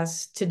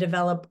PBS to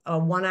develop a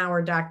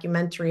 1-hour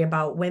documentary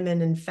about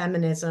women and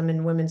feminism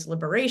and women's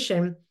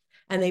liberation.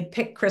 And they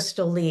pick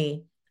Crystal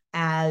Lee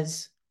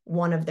as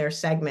one of their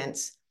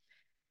segments.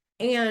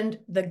 And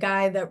the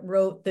guy that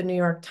wrote the New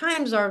York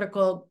Times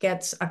article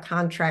gets a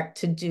contract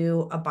to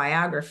do a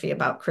biography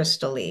about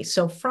Crystal Lee.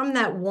 So from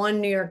that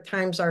one New York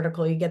Times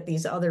article, you get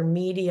these other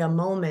media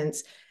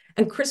moments.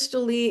 And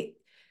Crystal Lee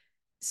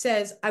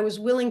says, I was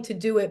willing to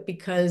do it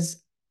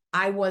because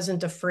I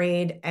wasn't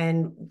afraid,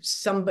 and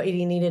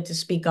somebody needed to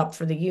speak up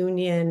for the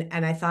union,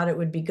 and I thought it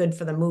would be good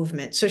for the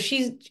movement. So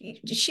she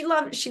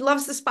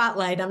loves the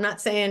spotlight. I'm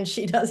not saying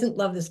she doesn't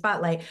love the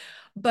spotlight,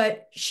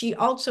 but she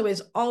also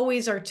is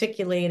always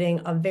articulating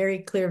a very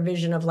clear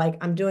vision of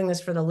like, I'm doing this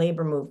for the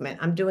labor movement.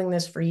 I'm doing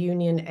this for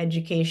union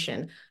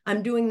education.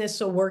 I'm doing this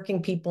so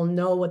working people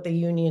know what the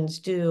unions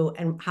do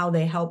and how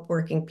they help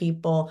working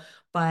people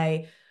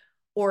by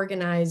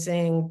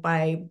organizing,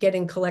 by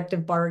getting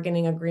collective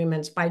bargaining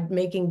agreements, by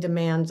making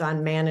demands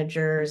on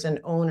managers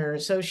and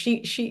owners. So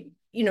she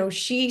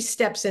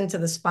steps into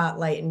the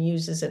spotlight and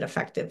uses it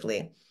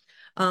effectively.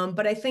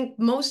 But I think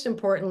most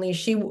importantly,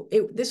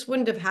 this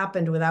wouldn't have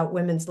happened without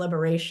women's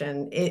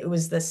liberation. It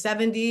was the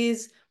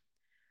 70s.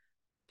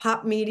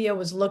 Pop media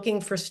was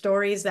looking for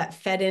stories that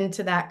fed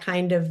into that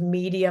kind of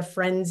media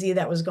frenzy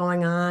that was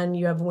going on.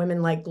 You have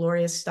women like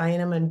Gloria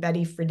Steinem and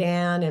Betty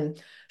Friedan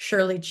and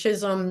Shirley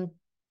Chisholm,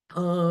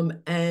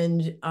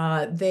 and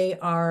they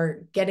are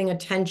getting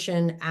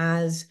attention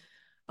as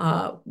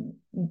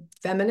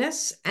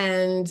feminists.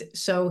 And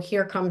so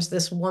here comes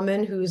this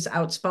woman who's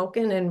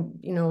outspoken, and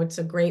it's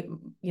a great,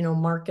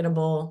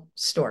 marketable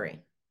story.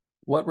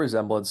 What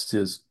resemblance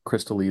does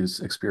Crystal Lee's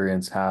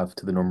experience have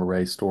to the Norma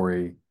Rae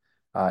story,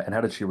 and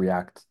how did she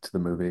react to the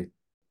movie?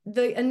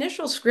 The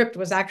initial script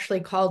was actually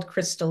called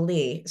Crystal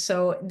Lee.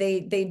 So they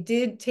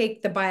did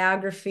take the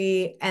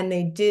biography, and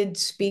they did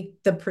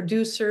speak, the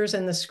producers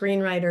and the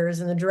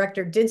screenwriters and the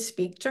director did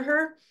speak to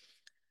her.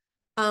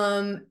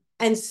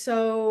 And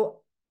so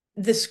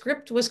the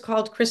script was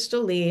called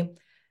Crystal Lee.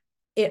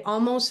 It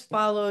almost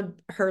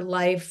followed her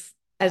life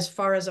as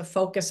far as a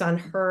focus on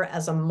her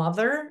as a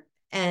mother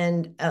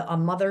and a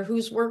mother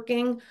who's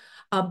working.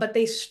 But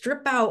they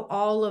stripped out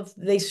of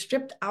the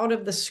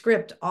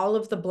script all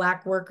of the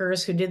Black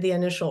workers who did the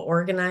initial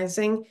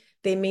organizing.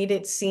 They made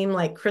it seem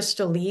like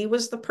Crystal Lee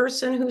was the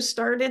person who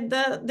started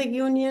the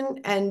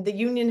union, and the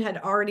union had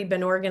already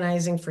been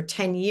organizing for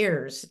 10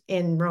 years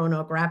in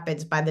Roanoke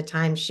Rapids by the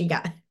time she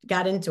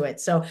got into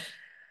it. So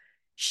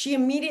she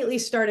immediately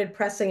started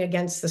pressing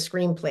against the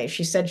screenplay.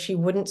 She said she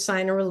wouldn't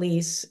sign a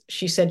release.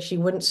 She said she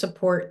wouldn't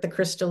support the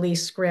Crystal Lee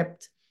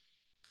script.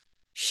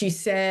 She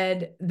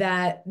said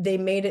that they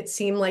made it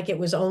seem like it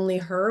was only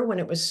her when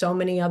it was so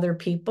many other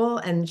people,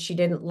 and she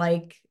didn't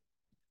like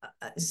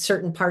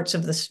certain parts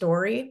of the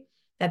story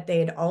that they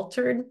had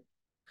altered.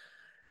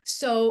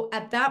 So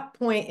at that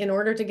point, in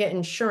order to get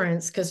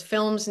insurance, because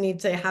films need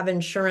to have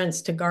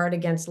insurance to guard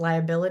against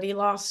liability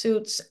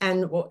lawsuits,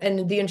 and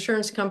the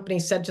insurance company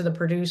said to the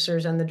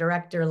producers and the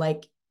director,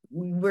 like,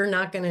 we're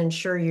not going to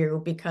insure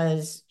you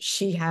because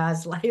she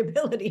has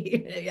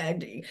liability,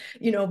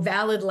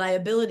 valid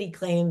liability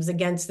claims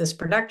against this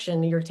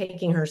production. You're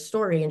taking her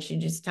story and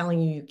she's just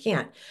telling you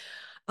can't.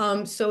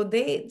 So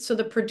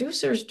the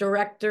producers,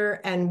 director,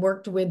 and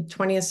worked with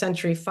 20th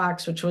Century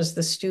Fox, which was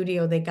the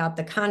studio they got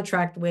the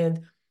contract with.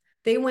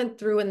 They went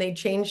through and they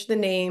changed the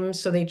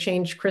names. So they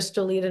changed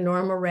Crystal Lee to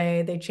Norma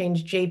Rae. They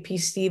changed J.P.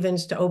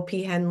 Stevens to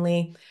O.P.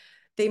 Henley.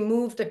 They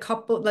moved a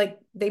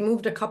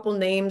couple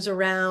names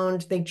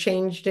around. They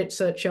changed it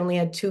so that she only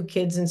had 2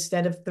 kids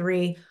instead of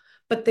 3.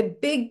 But the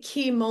big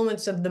key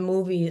moments of the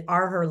movie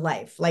are her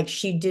life. Like,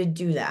 she did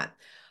do that.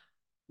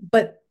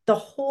 But the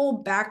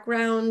whole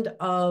background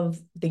of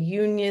the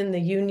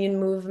union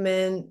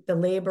movement, the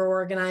labor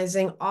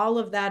organizing, all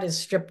of that is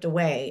stripped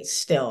away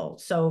still.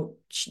 So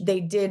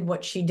they did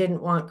what she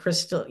didn't want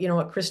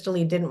what Crystal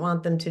Lee didn't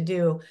want them to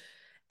do.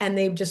 And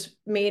they've just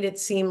made it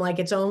seem like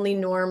it's only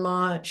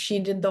Norma. She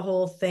did the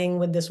whole thing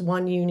with this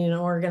one union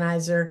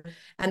organizer,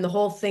 and the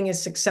whole thing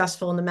is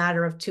successful in the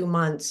matter of 2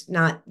 months,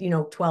 not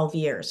 12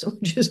 years,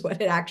 which is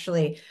what it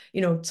actually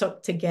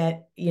took to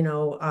get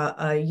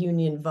a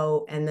union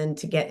vote and then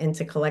to get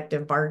into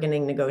collective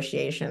bargaining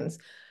negotiations.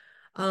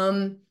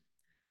 And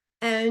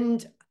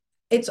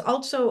it's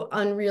also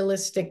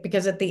unrealistic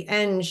because at the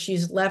end,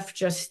 she's left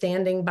just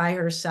standing by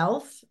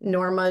herself.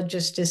 Norma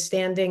just is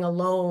standing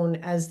alone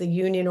as the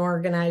union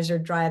organizer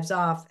drives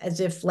off,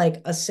 as if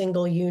like a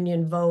single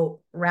union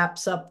vote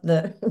wraps up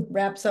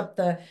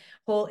the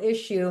whole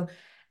issue.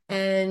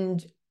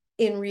 And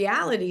in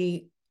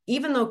reality,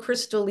 even though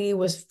Crystal Lee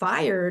was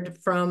fired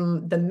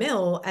from the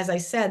mill, as I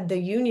said, the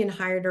union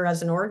hired her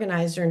as an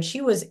organizer, and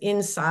she was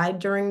inside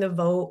during the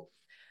vote.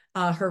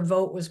 Her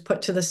vote was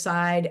put to the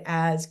side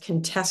as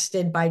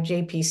contested by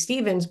J.P.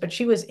 Stevens, but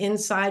she was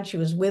inside. She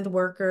was with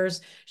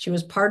workers. She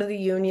was part of the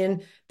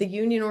union. The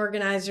union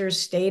organizers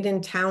stayed in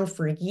town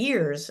for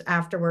years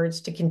afterwards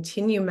to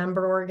continue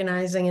member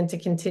organizing and to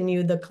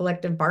continue the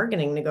collective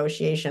bargaining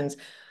negotiations.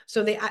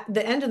 So the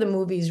end of the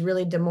movie is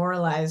really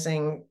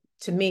demoralizing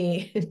to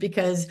me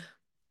because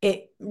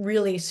it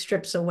really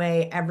strips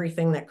away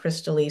everything that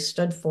Crystal Lee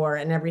stood for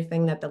and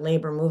everything that the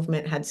labor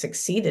movement had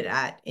succeeded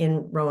at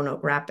in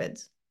Roanoke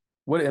Rapids.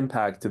 What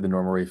impact did the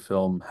Norma Rae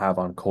film have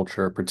on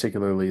culture,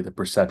 particularly the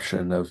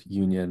perception of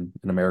union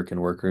and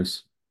American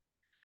workers?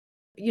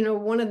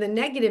 One of the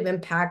negative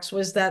impacts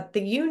was that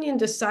the union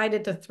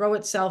decided to throw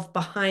itself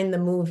behind the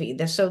movie.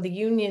 So the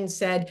union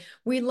said,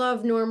 we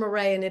love Norma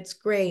Rae and it's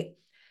great.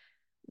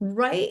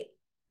 Right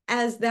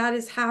as that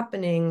is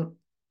happening,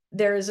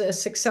 there's a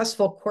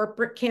successful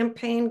corporate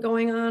campaign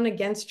going on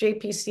against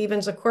J.P.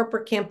 Stevens. A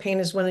corporate campaign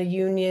is when a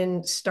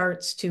union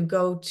starts to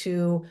go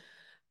to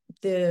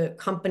the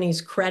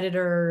company's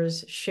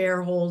creditors,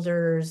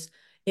 shareholders,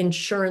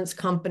 insurance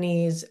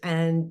companies,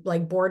 and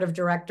like board of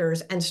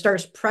directors, and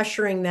starts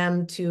pressuring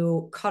them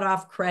to cut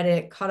off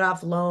credit, cut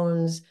off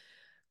loans,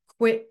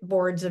 quit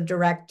boards of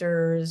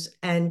directors,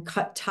 and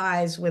cut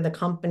ties with a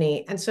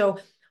company. And so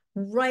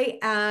right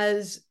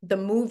as the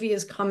movie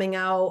is coming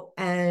out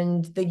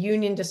and the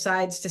union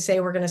decides to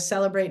say, we're going to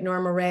celebrate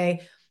Norma Rae,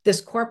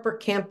 this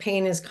corporate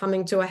campaign is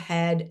coming to a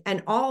head.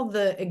 And all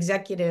the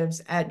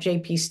executives at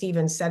JP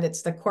Stevens said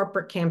it's the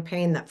corporate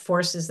campaign that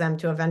forces them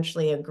to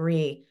eventually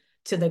agree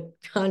to the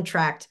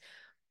contract.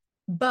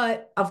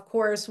 But of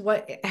course,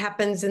 what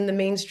happens in the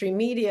mainstream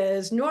media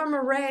is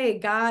Norma Rae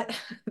got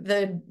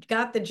the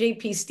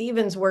JP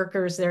Stevens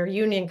workers their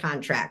union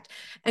contract,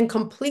 and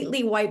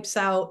completely wipes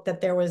out that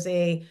there was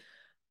a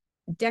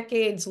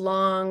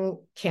decades-long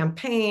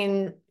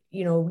campaign,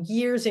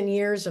 years and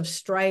years of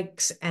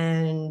strikes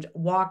and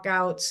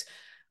walkouts,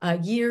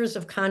 years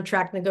of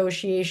contract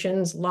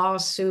negotiations,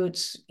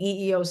 lawsuits,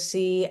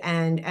 EEOC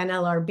and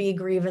NLRB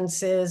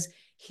grievances,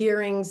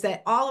 hearings,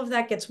 that all of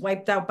that gets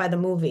wiped out by the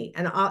movie.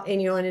 And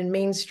in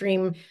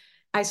mainstream,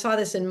 I saw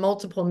this in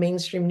multiple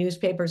mainstream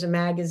newspapers and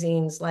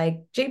magazines,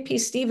 like JP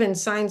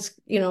Stevens signs,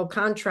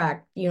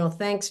 contract,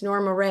 thanks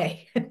Norma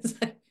Rae.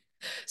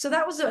 So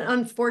that was an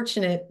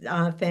unfortunate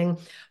thing,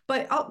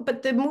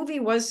 but the movie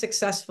was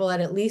successful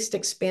at least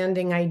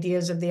expanding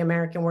ideas of the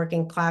American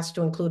working class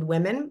to include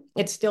women.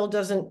 It still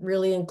doesn't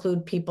really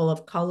include people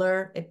of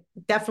color. It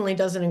definitely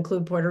doesn't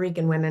include Puerto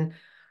Rican women.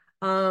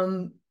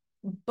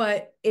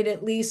 But it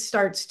at least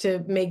starts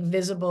to make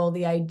visible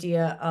the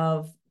idea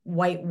of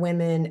white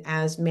women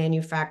as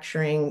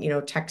manufacturing,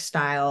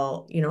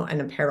 textile,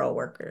 and apparel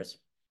workers.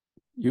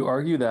 You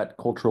argue that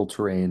cultural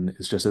terrain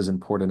is just as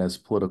important as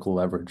political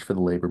leverage for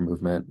the labor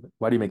movement.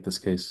 Why do you make this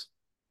case?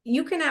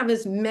 You can have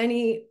as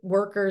many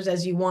workers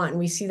as you want, and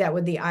we see that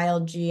with the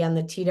ILG and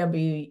the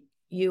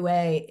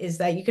TWUA, is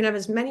that you can have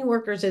as many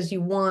workers as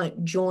you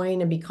want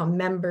join and become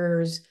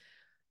members,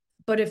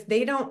 but if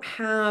they don't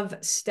have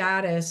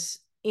status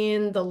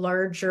in the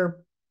larger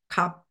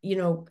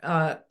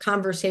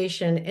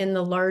conversation, in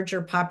the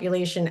larger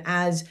population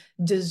as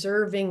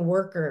deserving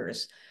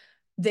workers,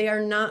 they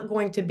are not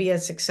going to be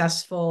as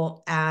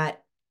successful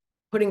at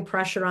putting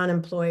pressure on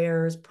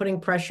employers, putting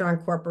pressure on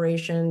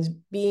corporations,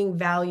 being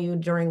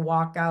valued during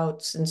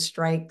walkouts and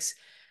strikes.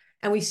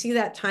 And we see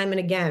that time and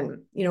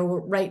again.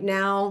 Right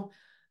now,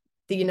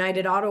 the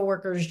United Auto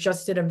Workers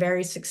just did a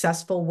very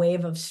successful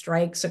wave of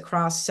strikes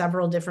across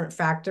several different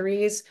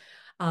factories.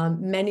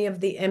 Many of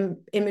the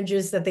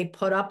images that they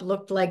put up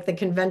looked like the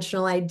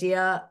conventional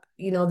idea,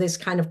 this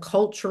kind of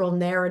cultural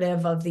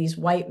narrative of these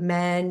white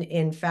men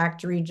in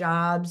factory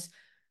jobs.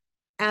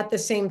 At the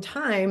same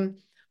time,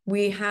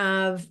 we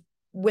have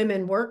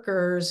women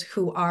workers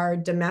who are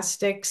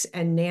domestics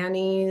and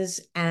nannies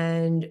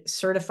and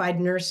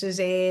certified nurses'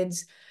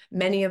 aides,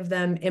 many of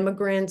them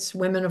immigrants,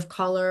 women of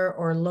color,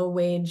 or low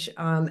wage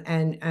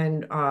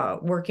and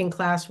working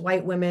class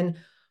white women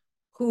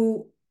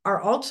who are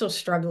also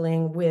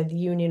struggling with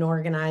union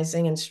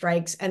organizing and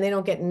strikes, and they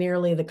don't get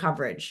nearly the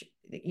coverage.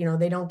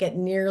 They don't get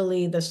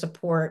nearly the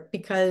support,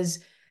 because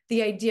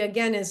the idea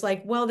again is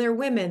like, well, they're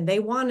women, they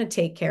want to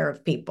take care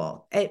of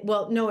people.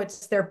 Well, no,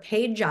 it's their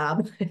paid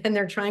job and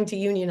they're trying to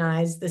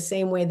unionize the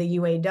same way the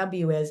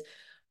UAW is,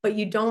 but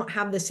you don't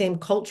have the same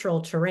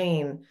cultural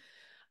terrain.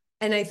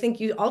 And I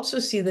think you also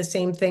see the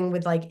same thing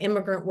with like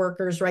immigrant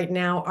workers right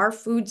now. Our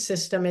food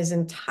system is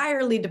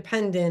entirely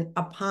dependent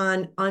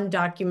upon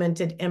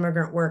undocumented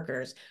immigrant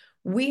workers.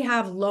 We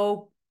have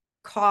low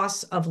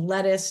costs of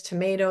lettuce,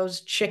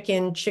 tomatoes,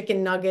 chicken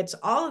nuggets.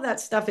 All of that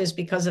stuff is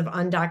because of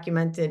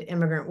undocumented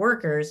immigrant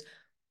workers.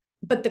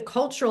 But the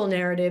cultural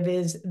narrative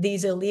is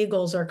these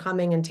illegals are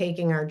coming and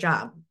taking our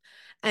job.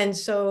 And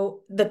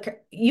so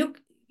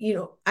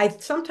I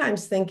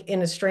sometimes think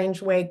in a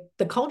strange way,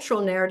 the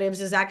cultural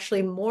narratives is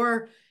actually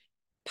more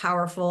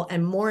powerful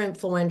and more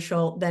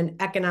influential than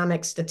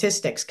economic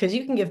statistics, because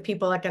you can give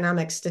people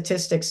economic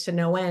statistics to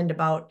no end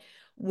about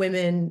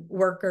women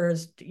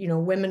workers,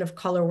 women of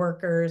color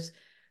workers,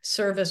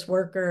 service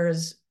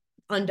workers,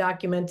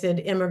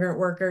 undocumented immigrant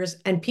workers,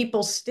 and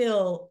people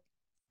still,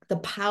 the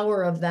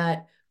power of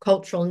that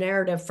cultural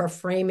narrative for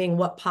framing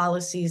what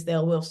policies they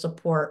will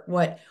support,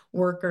 what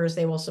workers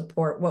they will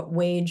support, what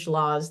wage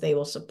laws they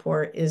will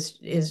support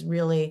is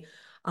really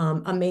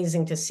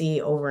amazing to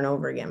see over and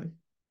over again.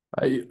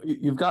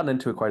 You've gotten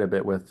into it quite a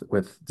bit with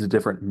the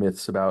different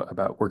myths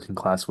about working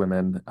class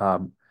women.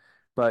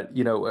 But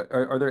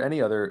are there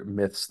any other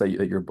myths that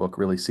your book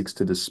really seeks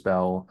to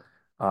dispel,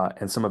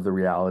 and some of the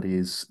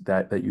realities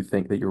that you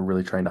think that you're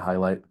really trying to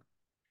highlight?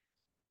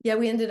 Yeah,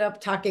 we ended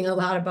up talking a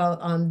lot about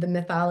the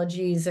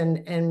mythologies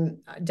and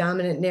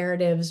dominant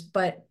narratives,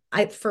 but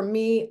for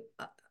me,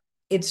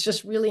 it's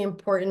just really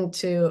important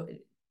to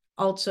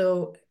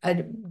also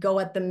go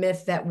at the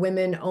myth that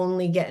women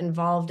only get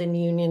involved in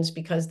unions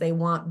because they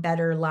want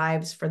better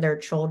lives for their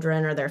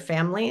children or their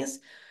families.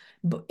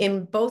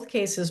 In both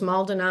cases,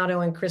 Maldonado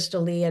and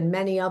Crystal Lee and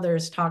many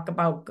others talk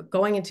about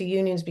going into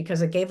unions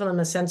because it gave them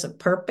a sense of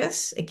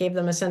purpose. It gave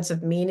them a sense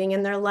of meaning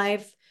in their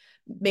life,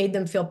 made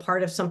them feel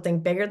part of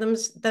something bigger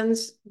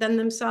than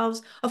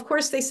themselves. Of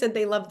course, they said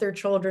they love their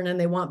children and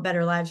they want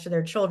better lives for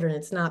their children.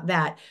 It's not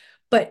that.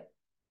 But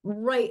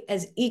right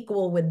as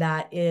equal with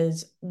that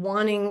is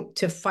wanting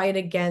to fight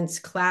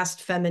against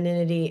classed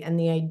femininity and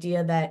the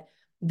idea that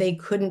they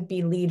couldn't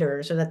be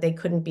leaders or that they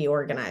couldn't be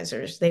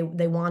organizers. They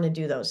want to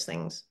do those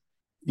things.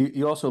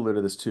 You also alluded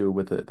to this too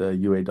with the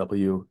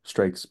UAW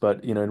strikes,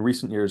 but in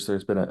recent years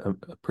there's been a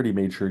pretty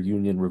major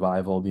union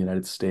revival in the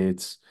United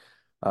States.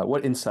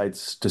 What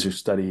insights does your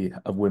study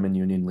of women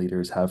union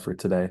leaders have for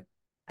today?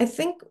 I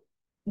think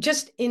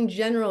just in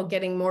general,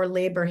 getting more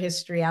labor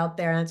history out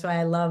there. That's why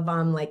I love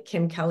like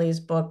Kim Kelly's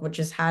book, which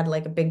has had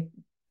like a big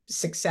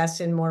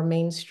success in more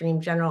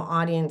mainstream general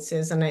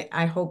audiences. And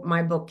I hope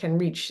my book can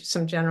reach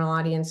some general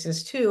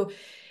audiences too,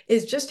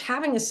 is just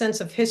having a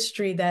sense of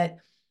history that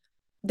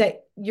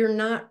you're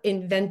not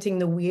inventing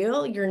the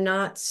wheel. You're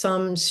not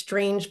some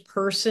strange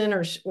person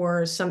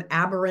or some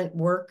aberrant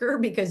worker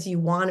because you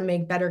want to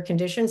make better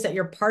conditions, that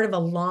you're part of a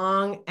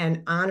long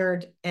and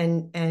honored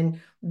and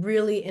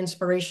really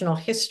inspirational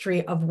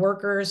history of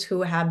workers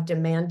who have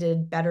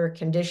demanded better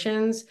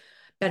conditions,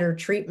 better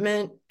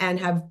treatment, and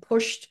have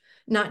pushed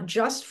not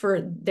just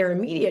for their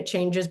immediate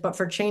changes, but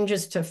for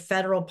changes to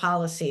federal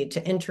policy,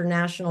 to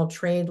international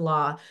trade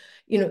law.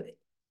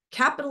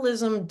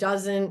 Capitalism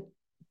doesn't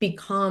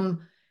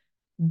become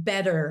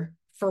better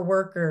for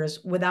workers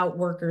without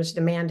workers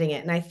demanding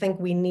it. And I think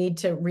we need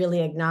to really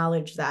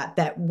acknowledge that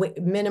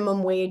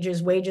minimum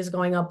wages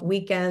going up,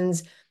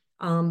 weekends,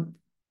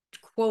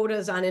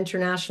 quotas on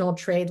international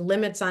trade,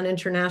 limits on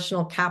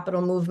international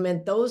capital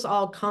movement, those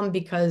all come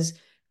because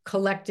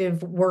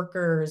collective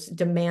workers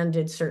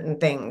demanded certain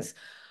things.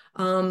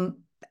 And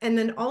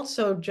then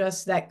also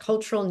just that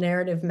cultural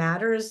narrative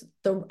matters.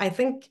 I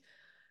think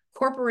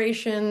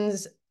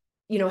corporations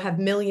have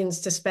millions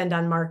to spend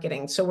on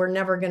marketing. So we're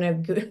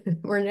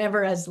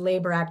never as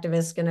labor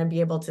activists going to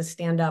be able to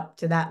stand up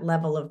to that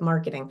level of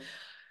marketing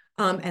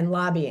and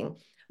lobbying.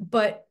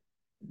 But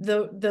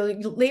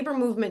the labor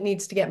movement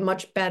needs to get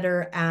much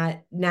better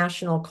at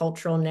national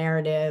cultural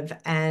narrative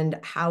and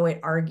how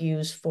it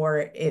argues for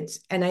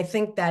its. And I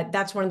think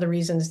that's one of the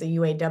reasons the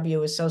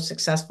UAW is so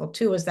successful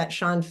too, is that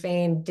Sean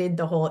Fain did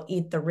the whole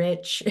eat the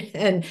rich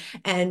and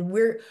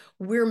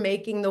we're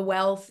making the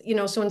wealth,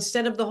 so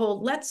instead of the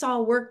whole let's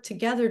all work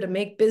together to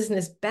make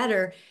business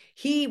better,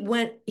 he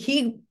went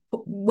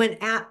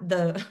at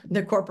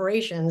the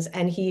corporations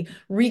and he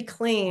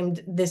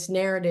reclaimed this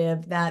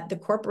narrative that the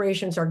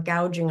corporations are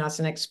gouging us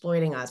and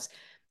exploiting us.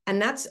 And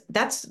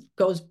that's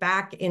goes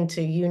back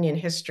into union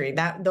history.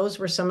 Those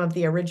were some of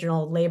the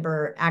original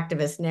labor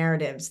activist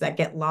narratives that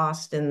get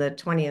lost in the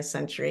 20th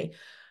century.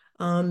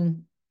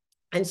 And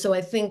so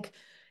I think,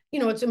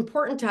 it's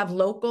important to have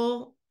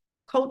local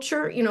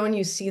culture, and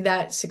you see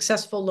that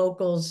successful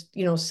locals,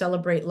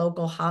 celebrate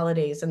local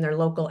holidays and their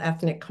local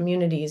ethnic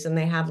communities, and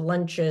they have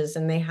lunches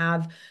and they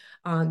have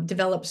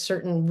developed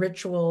certain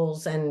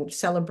rituals and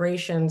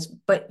celebrations,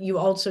 but you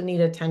also need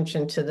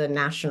attention to the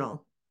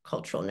national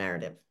cultural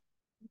narrative.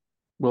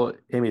 Well,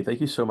 Aimee, thank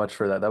you so much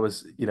for that. That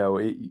was,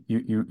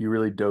 you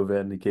really dove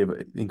in. You gave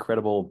an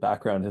incredible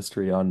background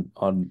history on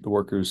the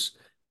workers,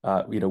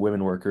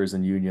 women workers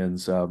and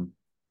unions.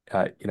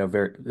 I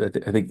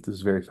think this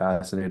is very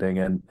fascinating,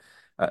 and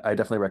I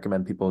definitely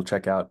recommend people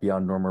check out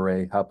Beyond Norma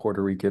Ray: How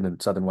Puerto Rican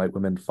and Southern White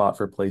Women Fought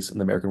for a Place in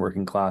the American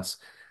Working Class.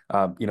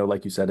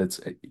 Like you said, it's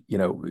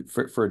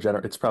for a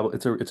general,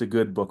 it's a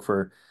good book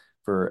for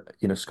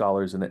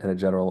scholars and a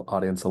general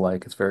audience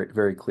alike. It's very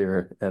very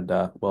clear and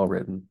well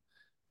written.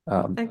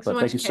 Thanks so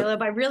much,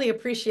 Caleb. I really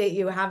appreciate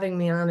you having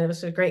me on. It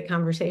was a great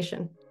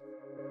conversation.